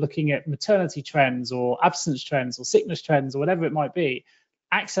data, or looking at maternity trends or absence trends or sickness trends or whatever it might be.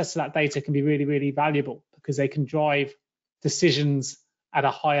 Access to that data can be really, really valuable because they can drive decisions at a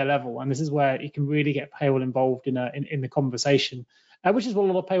higher level, and this is where you can really get payroll involved in the conversation, which is what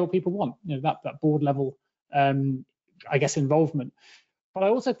a lot of payroll people want. That board level, I guess, involvement. But I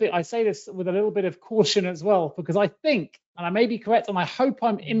also think I say this with a little bit of caution as well, because I think, and I may be correct, and I hope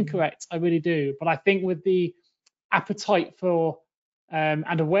I'm incorrect, I really do, but I think with the appetite for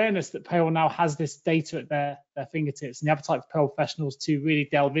and awareness that payroll now has this data at their fingertips, and the appetite for payroll professionals to really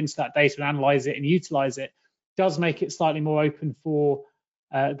delve into that data and analyze it and utilize it, does make it slightly more open for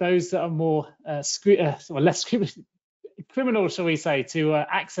those that are more less criminal, shall we say, to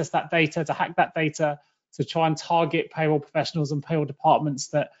access that data, to hack that data, to try and target payroll professionals and payroll departments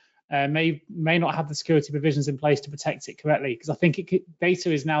that may not have the security provisions in place to protect it correctly. Because I think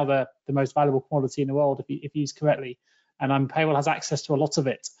data is now the most valuable commodity in the world if used correctly, and payroll has access to a lot of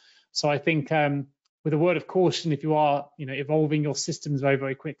it. So I think with a word of caution, if you are evolving your systems very,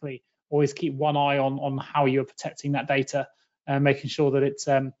 very quickly, always keep one eye on how you're protecting that data and making sure that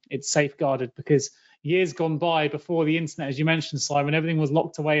it's safeguarded, because years gone by before the internet, as you mentioned, Simon, everything was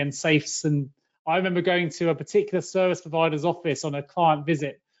locked away in safes. And I remember going to a particular service provider's office on a client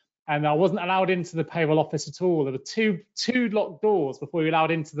visit, and I wasn't allowed into the payroll office at all. There were two locked doors before we were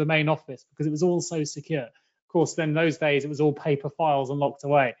allowed into the main office because it was all so secure. Of course, then those days it was all paper files and locked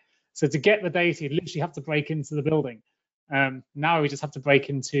away. So to get the data, you'd literally have to break into the building. Now we just have to break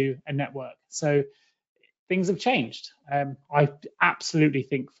into a network. So things have changed. I absolutely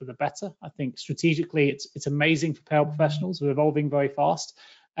think for the better. I think strategically it's amazing for payroll professionals. We're evolving very fast.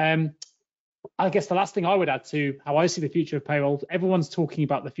 I guess the last thing I would add to how I see the future of payroll, everyone's talking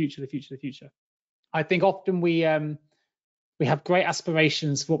about the future. I think often we have great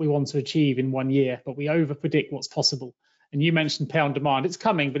aspirations for what we want to achieve in 1 year, but we over-predict what's possible. And you mentioned pay on demand. It's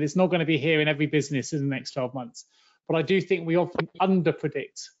coming, but it's not going to be here in every business in the next 12 months. But I do think we often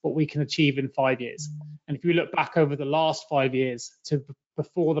under-predict what we can achieve in 5 years. And if you look back over the last 5 years to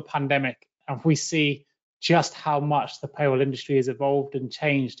before the pandemic, and we see just how much the payroll industry has evolved and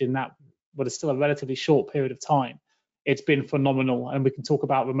changed in that, what is still a relatively short period of time, it's been phenomenal. And we can talk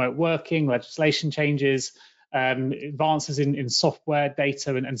about remote working, legislation changes, advances in software,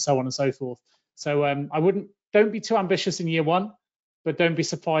 data, and so on and so forth. So don't be too ambitious in year one, but don't be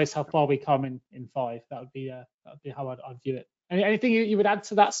surprised how far we come in 5. That would be how I'd view it. Anything you would add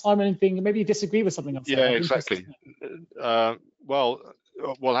to that, Simon? Anything maybe you disagree with something I'm saying? Yeah, exactly. Well,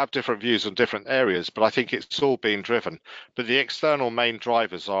 we'll have different views on different areas, but I think it's all being driven. But the main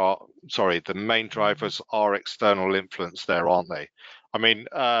drivers are external influence there, aren't they? I mean,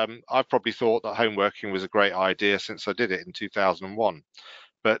 I've probably thought that home working was a great idea since I did it in 2001,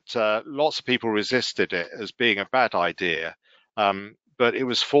 but lots of people resisted it as being a bad idea, but it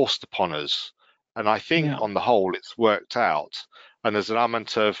was forced upon us. And I think on the whole, it's worked out. And there's an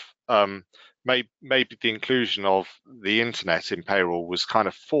element of maybe the inclusion of the internet in payroll was kind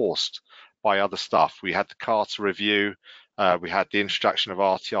of forced by other stuff. We had the Carter Review. We had the introduction of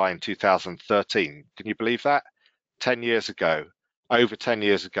RTI in 2013. Can you believe that? 10 years ago, over 10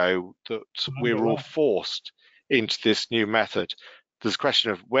 years ago, that we were all forced into this new method. There's a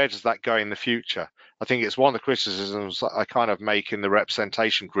question of where does that go in the future? I think it's one of the criticisms I kind of make in the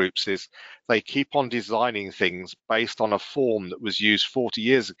representation groups is they keep on designing things based on a form that was used 40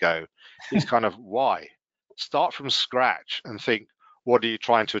 years ago. It's kind of why? Start from scratch and think, what are you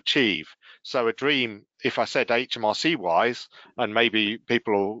trying to achieve? So a dream, if I said HMRC wise, and maybe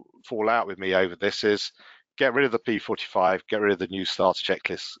people will fall out with me over this, is get rid of the P45, get rid of the new starter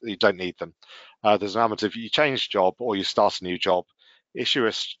checklists. You don't need them. There's an element of you change job or you start a new job, issue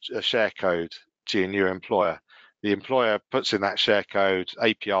a share code to your new employer. The employer puts in that share code,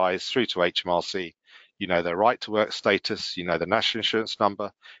 APIs through to HMRC. You know their right to work status, you know their national insurance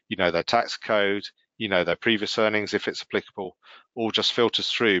number, you know their tax code, you know their previous earnings if it's applicable, all just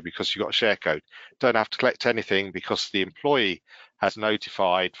filters through because you've got a share code. Don't have to collect anything because the employee has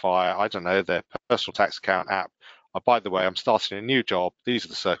notified via, I don't know, their personal tax account app. Oh, by the way, I'm starting a new job. These are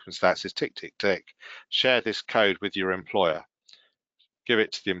the circumstances, tick, tick, tick. Share this code with your employer. Give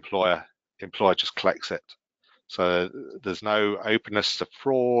it to the employer. The employer just collects it. So there's no openness to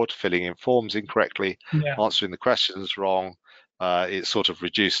fraud, filling in forms incorrectly, answering the questions wrong. It's sort of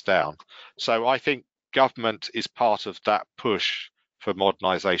reduced down. So I think government is part of that push for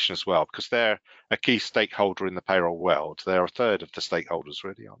modernisation as well, because they're a key stakeholder in the payroll world. They're a third of the stakeholders,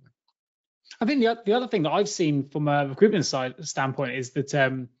 really, aren't they? I think the other thing that I've seen from a recruitment standpoint is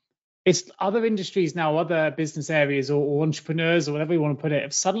that it's other industries now, other business areas or entrepreneurs or whatever you want to put it,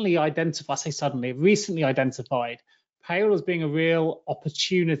 have recently identified payroll as being a real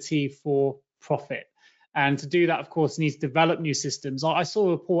opportunity for profit. And to do that, of course, needs to develop new systems. I saw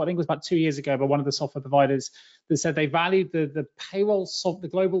a report, I think it was about 2 years ago, by one of the software providers that said they valued the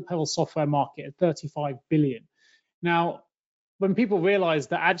global payroll software market at 35 billion. Now, when people realize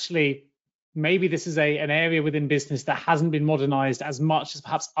that actually maybe this is an area within business that hasn't been modernized as much as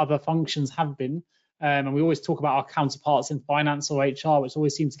perhaps other functions have been, and we always talk about our counterparts in finance or HR, which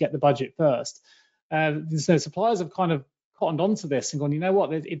always seem to get the budget first. So suppliers have kind of cottoned onto this and gone, you know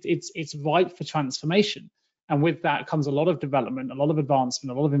what, it's ripe for transformation. And with that comes a lot of development, a lot of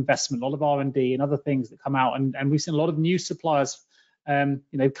advancement, a lot of investment, a lot of R&D and other things that come out. And we've seen a lot of new suppliers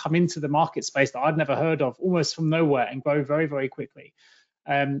come into the market space that I'd never heard of, almost from nowhere, and grow very, very quickly.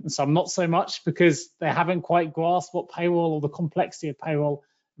 Some not so much because they haven't quite grasped what payroll or the complexity of payroll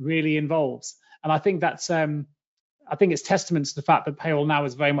really involves. And I think it's testament to the fact that payroll now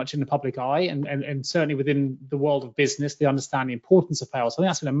is very much in the public eye, and certainly within the world of business, they understand the importance of payroll. So I think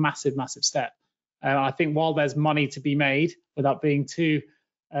that's been a massive, massive step. I think while there's money to be made, without being too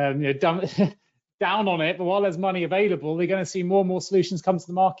down on it, but while there's money available, they're going to see more and more solutions come to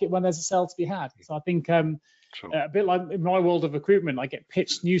the market when there's a sale to be had. So I think a bit like in my world of recruitment, I get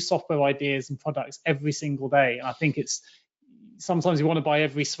pitched new software ideas and products every single day. And I think it's sometimes you want to buy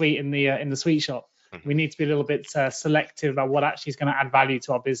every sweet in the sweet shop. We need to be a little bit selective about what actually is going to add value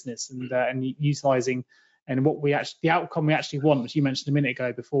to our business and utilizing and what the outcome we actually want, which you mentioned a minute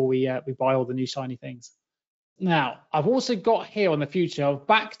ago, before we buy all the new shiny things. Now, I've also got here on the future of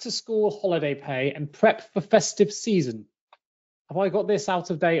back to school holiday pay and prep for festive season. Have I got this out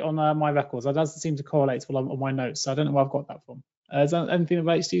of date on my records? That doesn't seem to correlate on my notes. So I don't know where I've got that from. Is that anything that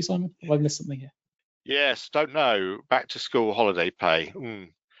relates to you, Simon? Have I missed something here? Yes, don't know. Back to school holiday pay.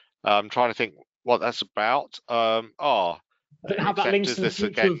 I'm trying to think what that's about. I don't know how that Except links is to the this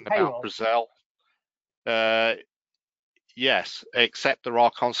future again of about payroll. Brazil? Yes, except there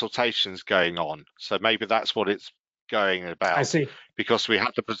are consultations going on. So maybe that's what it's going I about. see. Because we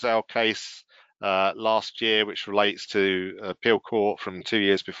had the Brazil case last year, which relates to appeal court from 2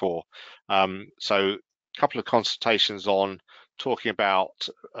 years before. So a couple of consultations on talking about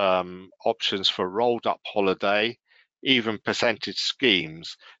options for rolled up holiday, even percentage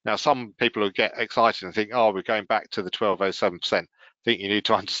schemes. Now, some people will get excited and think, oh, we're going back to the 1207%. I think you need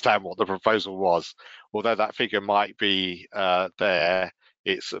to understand what the proposal was. Although that figure might be there,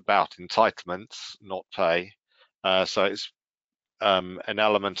 it's about entitlements, not pay. So it's an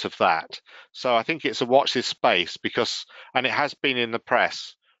element of that. So I think it's a watch this space because, and it has been in the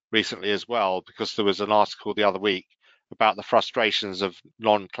press recently as well, because there was an article the other week about the frustrations of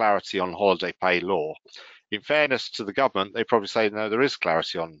non-clarity on holiday pay law. In fairness to the government, they probably say, no, there is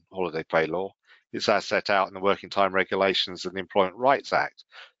clarity on holiday pay law. It's as set out in the Working Time Regulations and the Employment Rights Act.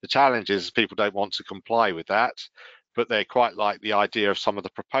 The challenge is people don't want to comply with that, but they quite like the idea of some of the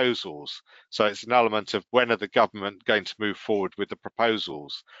proposals. So it's an element of when are the government going to move forward with the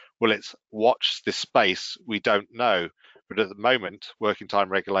proposals? Well, it's watch this space, we don't know. But at the moment, Working Time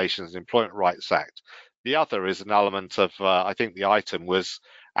Regulations and Employment Rights Act. The other is an element of, I think the item was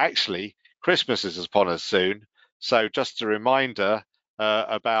actually Christmas is upon us soon. So just a reminder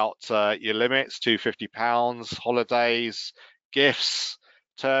about your limits, £250, holidays, gifts,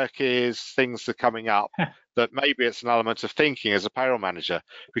 turkeys, things are coming up. That maybe it's an element of thinking as a payroll manager,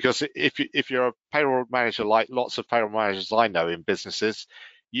 because if you're a payroll manager like lots of payroll managers I know in businesses,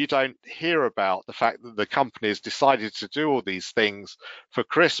 you don't hear about the fact that the company has decided to do all these things for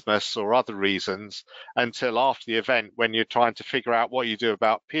Christmas or other reasons until after the event, when you're trying to figure out what you do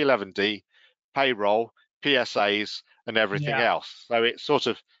about P11D, payroll, PSAs, and everything else. So it's sort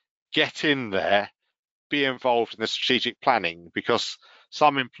of get in there, be involved in the strategic planning, because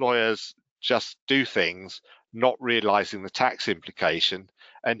some employers just do things not realizing the tax implication.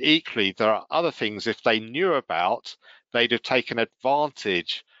 And equally, there are other things, if they knew about, they'd have taken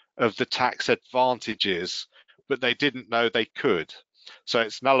advantage of the tax advantages, but they didn't know they could. So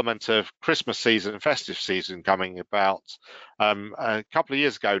it's an element of Christmas season, festive season coming about. A couple of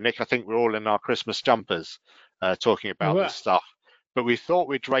years ago, Nick, I think we're all in our Christmas jumpers talking about this stuff, but we thought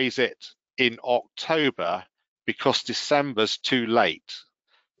we'd raise it in October because December's too late.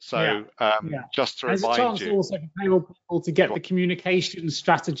 So just to There's remind a chance you, also for payroll people to get the communication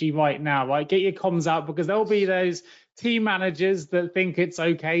strategy right now, right? Get your comms out, because there'll be those team managers that think it's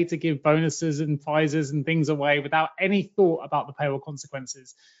okay to give bonuses and prizes and things away without any thought about the payroll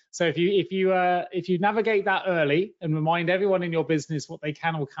consequences. So if you navigate that early and remind everyone in your business what they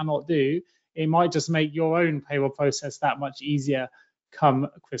can or cannot do, it might just make your own payroll process that much easier come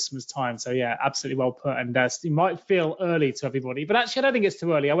Christmas time. So yeah, absolutely well put. And it might feel early to everybody, but actually I don't think it's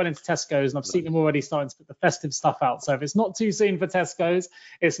too early. I went into Tesco's and I've seen them already starting to put the festive stuff out. So if it's not too soon for Tesco's,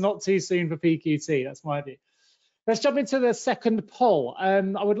 it's not too soon for PQT. That's my view. Let's jump into the second poll. I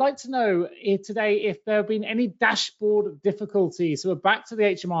would like to know today if there have been any dashboard difficulties. So we're back to the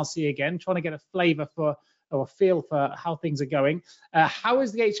HMRC again, trying to get a flavour for or a feel for how things are going. How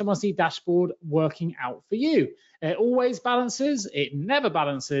is the HMRC dashboard working out for you? It always balances, it never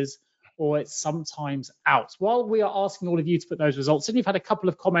balances, or it's sometimes out. While we are asking all of you to put those results in, you've had a couple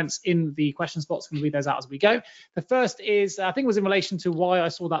of comments in the questions box. I'm going to read those out as we go. The first is, I think it was in relation to why I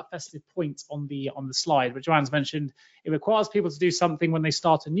saw that festive point on the slide, but Joanne's mentioned it requires people to do something when they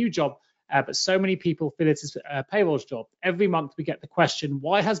start a new job, but so many people feel it is a payroll's job. Every month we get the question,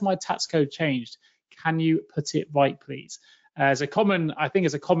 why has my tax code changed? Can you put it right, please? I think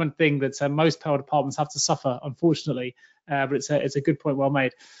it's a common thing that most payroll departments have to suffer, unfortunately, but it's a good point, well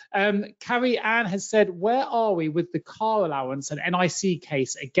made. Carrie Ann has said, where are we with the car allowance and NIC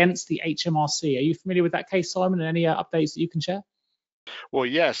case against the HMRC? Are you familiar with that case, Simon, and any updates that you can share? Well,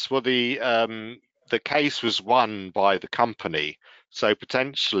 yes. Well, the case was won by the company, so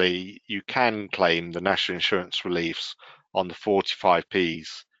potentially you can claim the national insurance reliefs on the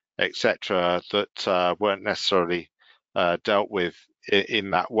 45Ps, etc., that weren't necessarily dealt with in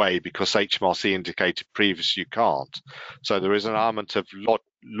that way, because HMRC indicated previously you can't. So there is an element of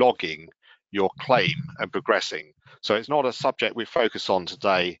logging your claim and progressing. So it's not a subject we focus on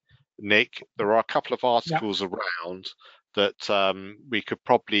today, Nick. There are a couple of articles around that we could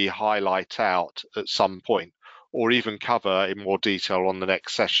probably highlight out at some point. or even cover in more detail on the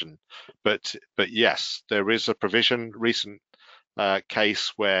next session. But yes, there is a provision, recent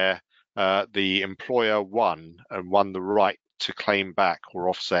case where the employer won the right to claim back or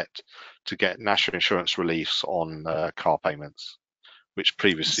offset to get national insurance reliefs on car payments, which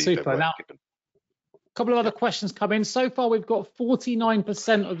previously they weren't given. A couple of other questions come in. So far, we've got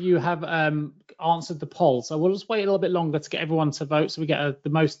 49% of you have answered the poll. So we'll just wait a little bit longer to get everyone to vote so we get the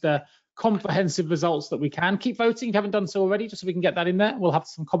most comprehensive results that we can. Keep voting if you haven't done so already, just so we can get that in there. We'll have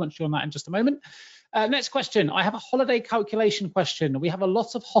some commentary on that in just a moment. Next question. I have a holiday calculation question. We have a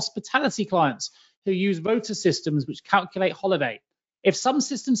lot of hospitality clients who use rota systems which calculate holiday. If some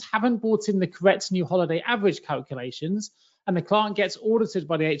systems haven't brought in the correct new holiday average calculations and the client gets audited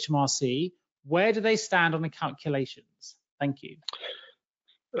by the HMRC, where do they stand on the calculations? Thank you.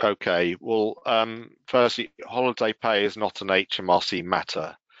 Okay, well, firstly, holiday pay is not an HMRC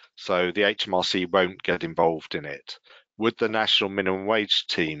matter, so the HMRC won't get involved in it. Would the National Minimum Wage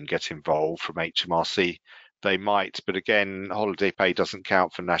team get involved from HMRC? They might, but again, holiday pay doesn't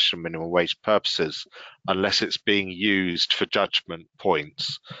count for national minimum wage purposes unless it's being used for judgment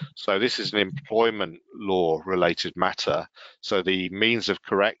points. So this is an employment law related matter. So the means of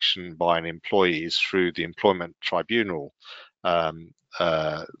correction by an employee is through the employment tribunal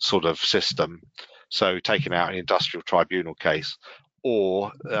sort of system. So taking out an industrial tribunal case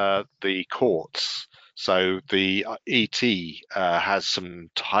or the courts. So the ET has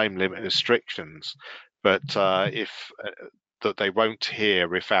some time limit restrictions, but that they won't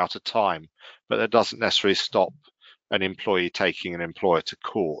hear if out of time, but that doesn't necessarily stop an employee taking an employer to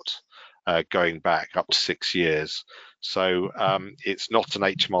court going back up to 6 years. So it's not an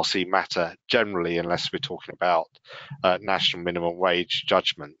HMRC matter generally, unless we're talking about national minimum wage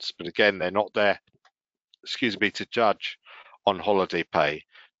judgments. But again, they're not there, to judge on holiday pay.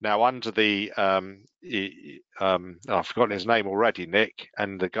 Now, under the, I've forgotten his name already, Nick,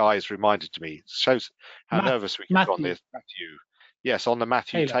 and the guy's reminded me. It shows how nervous we get on this. Matthew. Yes, on the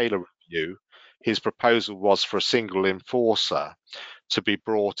Matthew Taylor review, his proposal was for a single enforcer to be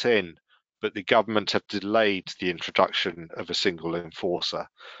brought in, but the government have delayed the introduction of a single enforcer.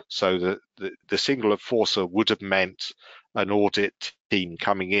 So the single enforcer would have meant an audit team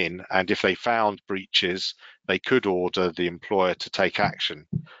coming in, and if they found breaches, they could order the employer to take action.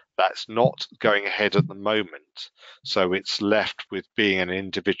 That's not going ahead at the moment, so it's left with being an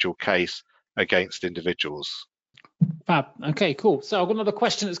individual case against individuals. Fab. Okay, cool. So I've got another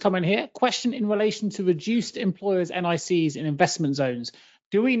question that's come in here. Question in relation to reduced employers' NICs in investment zones.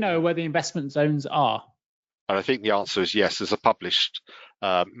 Do we know where the investment zones are? And I think the answer is yes. There's a published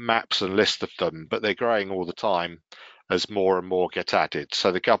maps and list of them, but they're growing all the time as more and more get added.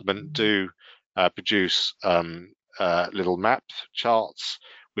 So the government do produce little map charts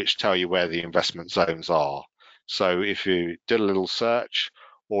which tell you where the investment zones are. So if you did a little search,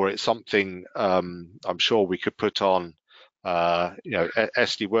 or it's something I'm sure we could put on,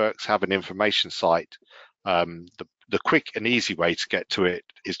 SD Works have an information site. The quick and easy way to get to it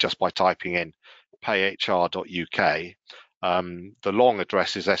is just by typing in payhr.uk. The long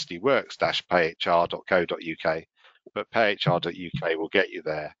address is sdworks-payhr.co.uk, but payhr.uk will get you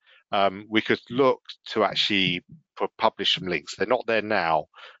there. We could look to actually publish some links. They're not there now,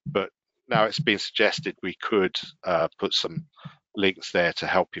 but now it's been suggested we could put some links there to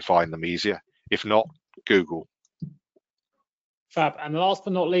help you find them easier. If not, Google. Fab. And last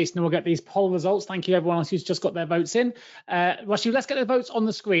but not least, and we'll get these poll results. Thank you everyone else who's just got their votes in. Rashid, let's get the votes on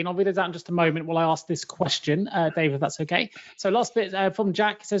the screen. I'll read it out in just a moment while I ask this question, Dave, if that's okay. So last bit from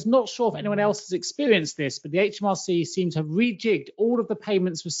Jack says, not sure if anyone else has experienced this, but the HMRC seems to have rejigged all of the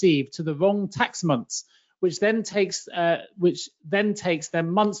payments received to the wrong tax months, which then takes them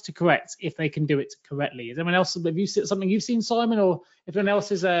months to correct if they can do it correctly. Is anyone else, have you seen something you've seen, Simon, or if anyone else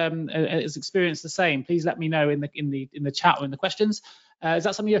has experienced the same, please let me know in the chat or in the questions. Is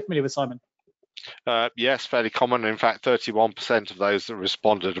that something you're familiar with, Simon? Yes, fairly common. In fact, 31% of those that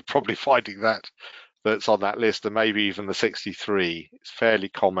responded are probably finding that's on that list, and maybe even the 63. It's fairly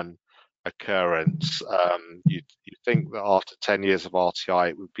common occurrence. You'd think that after 10 years of RTI,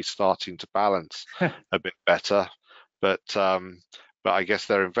 it would be starting to balance a bit better, but I guess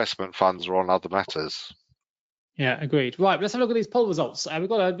their investment funds are on other matters. Yeah, agreed. Right, let's have a look at these poll results. We've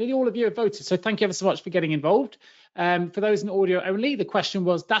got nearly all of you have voted, so thank you ever so much for getting involved. For those in audio only, the question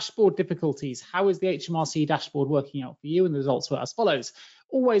was dashboard difficulties. How is the HMRC dashboard working out for you? And the results were as follows.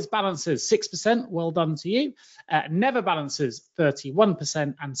 Always balances, 6%, well done to you. Never balances,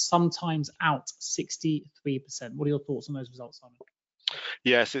 31%, and sometimes out, 63%. What are your thoughts on those results, Simon?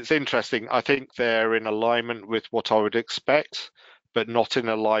 Yes, it's interesting. I think they're in alignment with what I would expect. but not in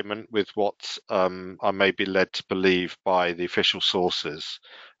alignment with what I may be led to believe by the official sources.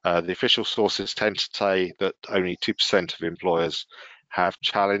 The official sources tend to say that only 2% of employers have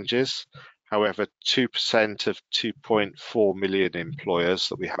challenges. However, 2% of 2.4 million employers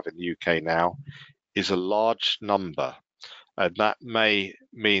that we have in the UK now is a large number, and that may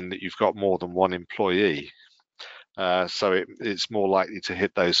mean that you've got more than one employee. So it's more likely to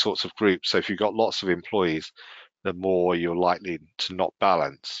hit those sorts of groups. So if you've got lots of employees, the more you're likely to not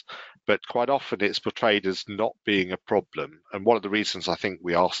balance. But quite often it's portrayed as not being a problem. And one of the reasons I think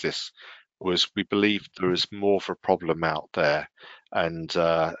we asked this was we believe there is more of a problem out there. And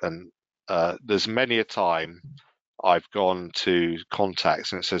there's many a time I've gone to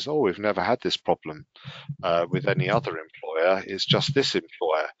contacts and it says, oh, we've never had this problem with any other employer. It's just this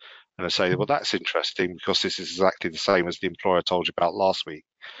employer. And I say, well, that's interesting because this is exactly the same as the employer I told you about last week,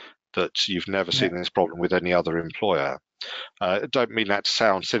 that you've never seen this problem with any other employer. I don't mean that to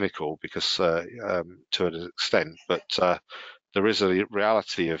sound cynical because to an extent, but there is a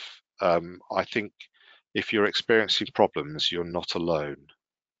reality of, I think if you're experiencing problems, you're not alone.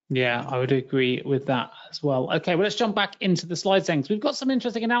 Yeah, I would agree with that as well. Okay, well, let's jump back into the slides then, because we've got some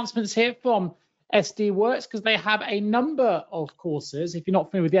interesting announcements here from SD Works, because they have a number of courses. If you're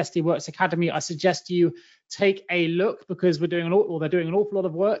not familiar with the SD Works Academy, I suggest you take a look, because they're doing an awful lot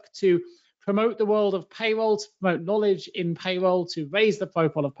of work to promote the world of payroll, to promote knowledge in payroll, to raise the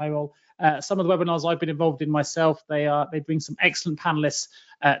profile of payroll. Some of the webinars I've been involved in myself, they bring some excellent panelists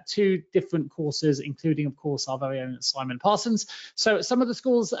to different courses, including, of course, our very own Simon Parsons. So some of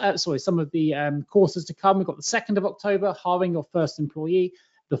the courses to come, we've got the 2nd of October, hiring your first employee.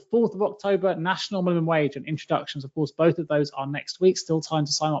 The 4th of October, national minimum wage and introductions. Of course, both of those are next week. Still time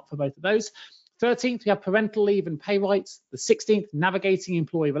to sign up for both of those. 13th, we have parental leave and pay rights. The 16th, navigating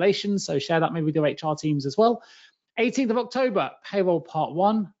employee relations. So share that maybe with your HR teams as well. 18th of October, payroll part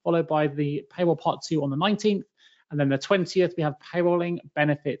 1, followed by the payroll part 2 on the 19th. And then the 20th, we have payrolling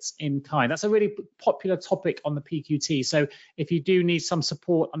benefits in kind. That's a really popular topic on the PQT. So if you do need some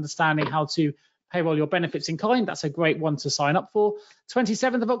support understanding how to payroll your benefits in kind, that's a great one to sign up for.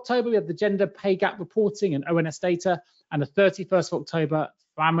 27th of October, we have the gender pay gap reporting and ONS data. And the 31st of October,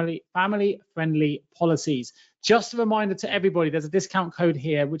 family-friendly policies. Just a reminder to everybody, there's a discount code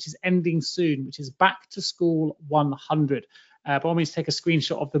here, which is ending soon, which is back to school 100. By all means, take a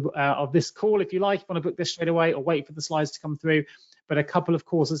screenshot of this call if you like. If you want to book this straight away or wait for the slides to come through. But a couple of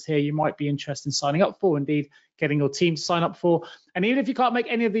courses here you might be interested in signing up for, indeed getting your team to sign up for. And even if you can't make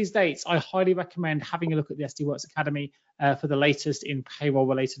any of these dates, I highly recommend having a look at the SD Works Academy for the latest in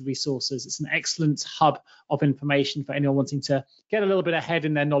payroll-related resources. It's an excellent hub of information for anyone wanting to get a little bit ahead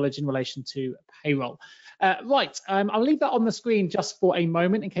in their knowledge in relation to payroll. I'll leave that on the screen just for a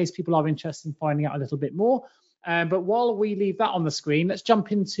moment in case people are interested in finding out a little bit more. But while we leave that on the screen, let's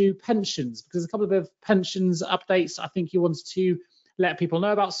jump into pensions, because there's a couple of pensions updates I think you wanted to let people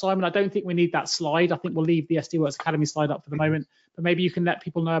know about, Simon. I don't think we need that slide. I think we'll leave the SD Works Academy slide up for the moment, but maybe you can let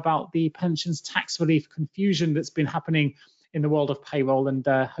people know about the pensions tax relief confusion that's been happening in the world of payroll, and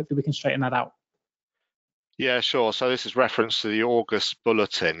hopefully we can straighten that out. Yeah, sure. So this is reference to the August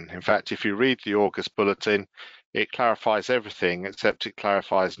bulletin. In fact, if you read the August bulletin, it clarifies everything except it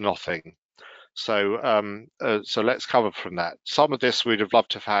clarifies nothing. So so let's cover from that. Some of this we'd have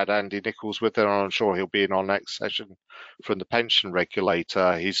loved to have had Andy Nichols with, and I'm sure he'll be in our next session from the pension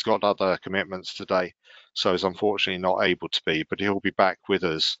regulator. He's got other commitments today, so he's unfortunately not able to be, but he'll be back with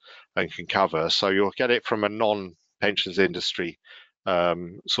us and can cover. So you'll get it from a non-pensions industry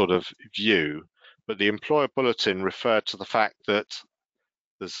sort of view. But the employer bulletin referred to the fact that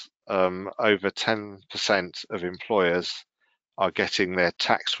there's over 10% of employers are getting their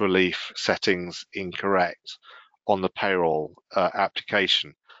tax relief settings incorrect on the payroll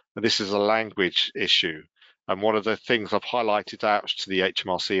application. And this is a language issue. And one of the things I've highlighted out to the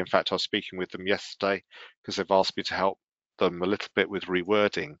HMRC, in fact, I was speaking with them yesterday because they've asked me to help them a little bit with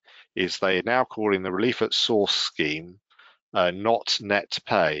rewording, is they are now calling the relief at source scheme not net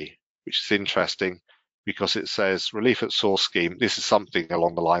pay, which is interesting because it says relief at source scheme. This is something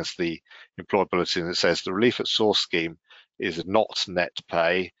along the lines of the employer bulletin that says the relief at source scheme is not net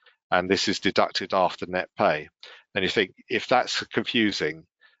pay, and this is deducted after net pay. And you think, if that's confusing,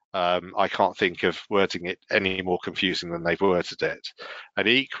 I can't think of wording it any more confusing than they've worded it. And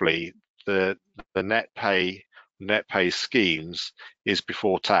equally, the net pay schemes is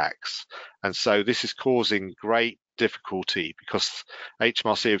before tax. And so this is causing great difficulty because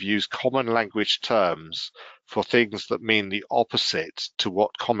HMRC have used common language terms for things that mean the opposite to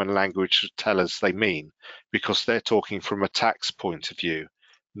what common language should tell us they mean, because they're talking from a tax point of view,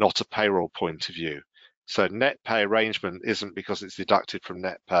 not a payroll point of view. So net pay arrangement isn't because it's deducted from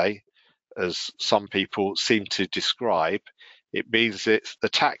net pay, as some people seem to describe. It means the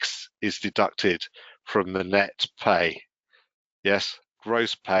tax is deducted from the net pay. Yes,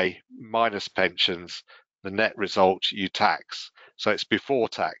 gross pay minus pensions, the net result you tax. So it's before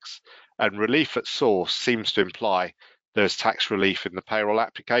tax. And relief at source seems to imply there's tax relief in the payroll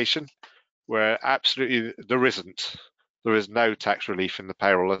application, where absolutely there isn't. There is no tax relief in the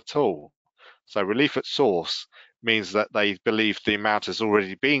payroll at all. So relief at source means that they believe the amount has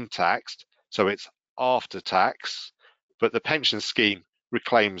already been taxed, so it's after tax, but the pension scheme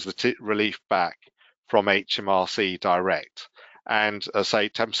reclaims the relief back from HMRC direct. And say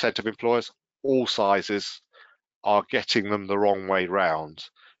 10% of employers, all sizes, are getting them the wrong way round.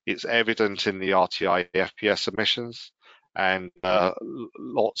 It's evident in the RTI FPS submissions, and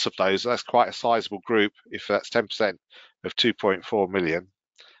lots of those. That's quite a sizable group. If that's 10% of 2.4 million,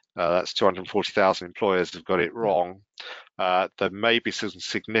 that's 240,000 employers have got it wrong. There may be some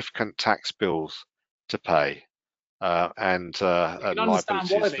significant tax bills to pay, and liabilities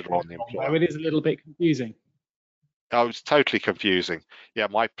that are on the employer. It is a little bit confusing. Oh, it's totally confusing. Yeah,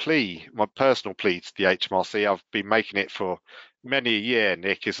 my personal plea to the HMRC, I've been making it for many a year,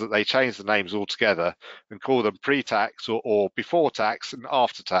 Nick, is that they change the names altogether and call them pre-tax or before tax and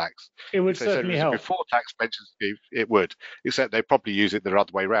after tax. It would certainly help. Before tax pension scheme, it would, except they probably use it the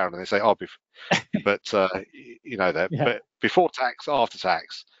other way around and they say, but but before tax, after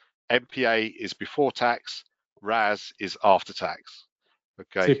tax. MPA is before tax, RAS is after tax.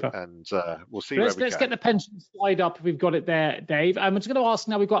 Okay, super. And we'll see where we go. Let's get the pension slide up if we've got it there, Dave. I'm just going to ask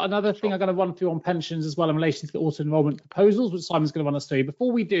now, we've got another thing I'm going to run through on pensions as well in relation to the auto-enrollment proposals, which Simon's going to run us through.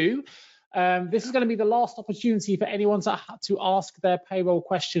 Before we do, this is going to be the last opportunity for anyone to ask their payroll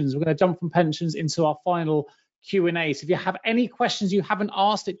questions. We're going to jump from pensions into our final Q&A. So if you have any questions you haven't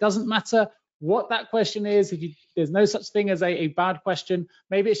asked, it doesn't matter what that question is. There's no such thing as a bad question.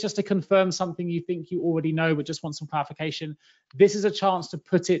 Maybe it's just to confirm something you think you already know but just want some clarification. This is a chance to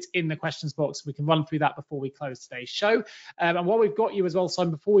put it in the questions box. We can run through that before we close today's show. And while we've got you as well,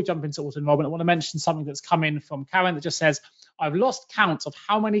 Simon, before we jump into auto-enrollment, I want to mention something that's come in from Karen that just says, I've lost count of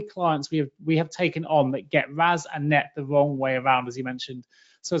how many clients we have taken on that get RAS and net the wrong way around, as you mentioned.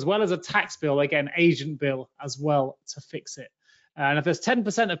 So as well as a tax bill, again, agent bill as well to fix it. And if there's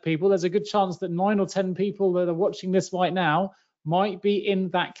 10% of people, there's a good chance that 9 or 10 people that are watching this right now might be in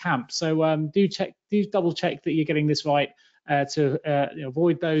that camp. So do double check that you're getting this right to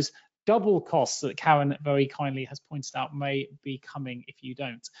avoid those double costs that Karen very kindly has pointed out may be coming if you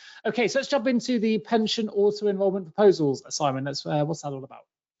don't. Okay, so let's jump into the pension auto-enrollment proposals, Simon. What's that all about?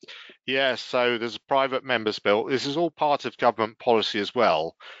 Yeah, so there's a private members bill. This is all part of government policy as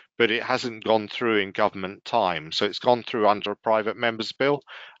well, but it hasn't gone through in government time. So it's gone through under a private members bill,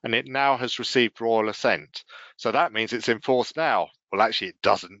 and it now has received royal assent. So that means it's enforced now. Well, actually, it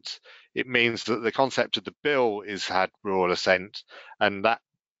doesn't. It means that the concept of the bill is had royal assent, and that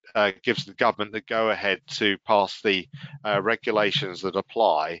gives the government the go-ahead to pass the regulations that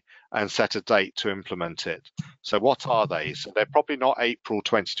apply and set a date to implement it. So what are they? So they're probably not April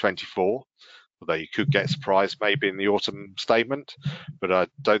 2024, although you could get surprised maybe in the autumn statement, but I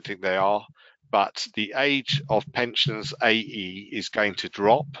don't think they are. But the age of pensions AE is going to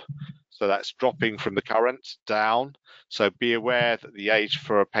drop. So that's dropping from the current down. So be aware that the age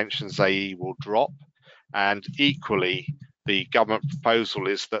for a pensions AE will drop. And equally, the government proposal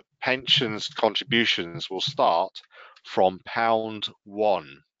is that pensions contributions will start from £1.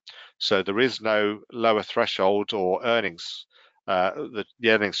 So there is no lower threshold or earnings. The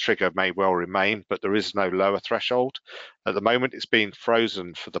earnings trigger may well remain, but there is no lower threshold. At the moment, it's been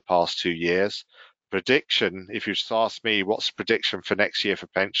frozen for the past 2 years. Prediction, if you just ask me, what's the prediction for next year for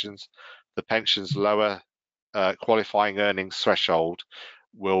pensions? The pensions lower qualifying earnings threshold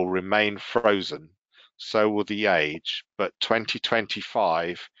will remain frozen. So will the age, but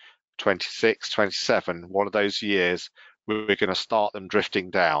 2025, 26, 27, one of those years, we're going to start them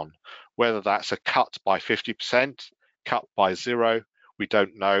drifting down. Whether that's a cut by 50%, cut by 0, we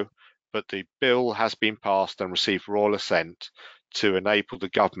don't know, but the bill has been passed and received royal assent to enable the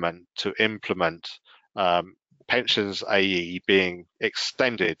government to implement pensions AE being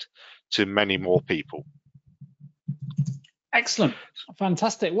extended to many more people. Excellent.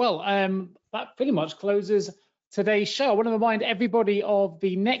 Fantastic. Well, that pretty much closes today's show. I want to remind everybody of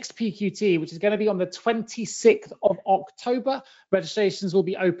the next PQT, which is going to be on the 26th of October. Registrations will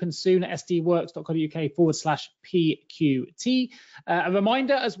be open soon at sdworks.co.uk/PQT. A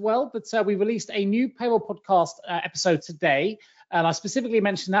reminder as well that we released a new payroll podcast episode today. And I specifically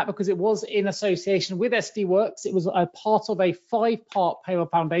mentioned that because it was in association with SD Works. It was a part of a 5-part Payroll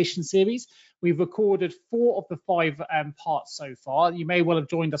Foundation series, We've recorded 4 of the 5 parts so far. You may well have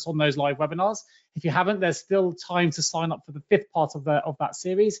joined us on those live webinars. If you haven't, there's still time to sign up for the 5th part of that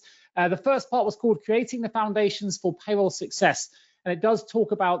series. The first part was called Creating the Foundations for Payroll Success. And it does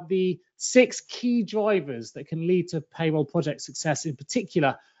talk about the 6 key drivers that can lead to payroll project success, in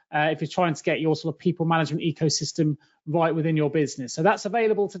particular, if you're trying to get your sort of people management ecosystem right within your business. So that's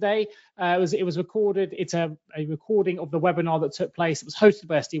available today. It was recorded. It's a recording of the webinar that took place. It was hosted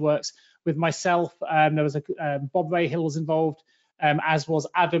by SD Works with myself. There was Bob Rayhill was involved, as was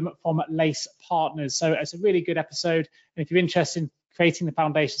Adam from Lace Partners. So it's a really good episode. And if you're interested in creating the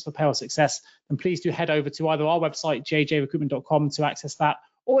foundations for payroll success, then please do head over to either our website, jjrecruitment.com, to access that,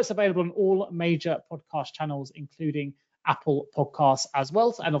 or it's available on all major podcast channels, including Apple Podcasts as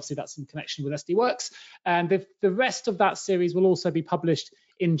well. And obviously that's in connection with SD Works. And the rest of that series will also be published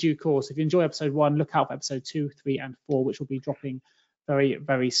in due course. If you enjoy episode 1, look out for episode 2, 3, and 4, which will be dropping very,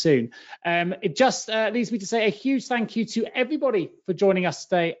 very soon. It just leaves me to say a huge thank you to everybody for joining us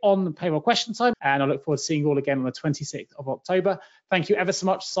today on the Payroll Question Time. And I look forward to seeing you all again on the 26th of October. Thank you ever so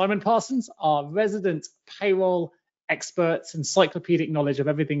much, Simon Parsons, our resident payroll expert, encyclopedic knowledge of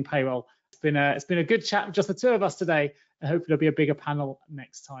everything payroll. It's been a good chat with just the 2 of us today, and hopefully there'll be a bigger panel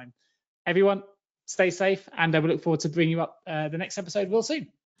next time. Everyone, stay safe, and we look forward to bringing you up the next episode real soon.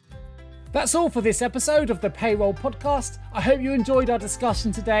 That's all for this episode of the Payroll Podcast. I hope you enjoyed our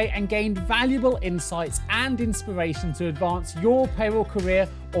discussion today and gained valuable insights and inspiration to advance your payroll career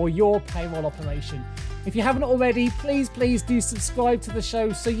or your payroll operation. If you haven't already, please do subscribe to the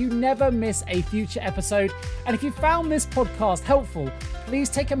show so you never miss a future episode. And if you found this podcast helpful, please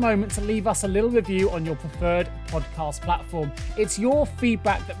take a moment to leave us a little review on your preferred podcast platform. It's your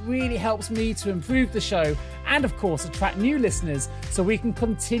feedback that really helps me to improve the show and, of course, attract new listeners so we can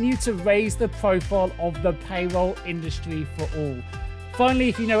continue to raise the profile of the payroll industry for all. Finally,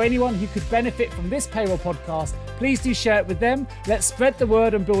 if you know anyone who could benefit from this payroll podcast, please do share it with them. Let's spread the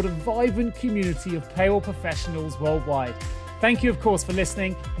word and build a vibrant community of payroll professionals worldwide. Thank you, of course, for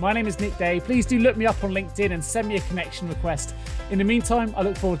listening. My name is Nick Day. Please do look me up on LinkedIn and send me a connection request. In the meantime, I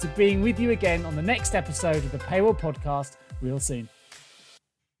look forward to being with you again on the next episode of the Payroll Podcast real soon.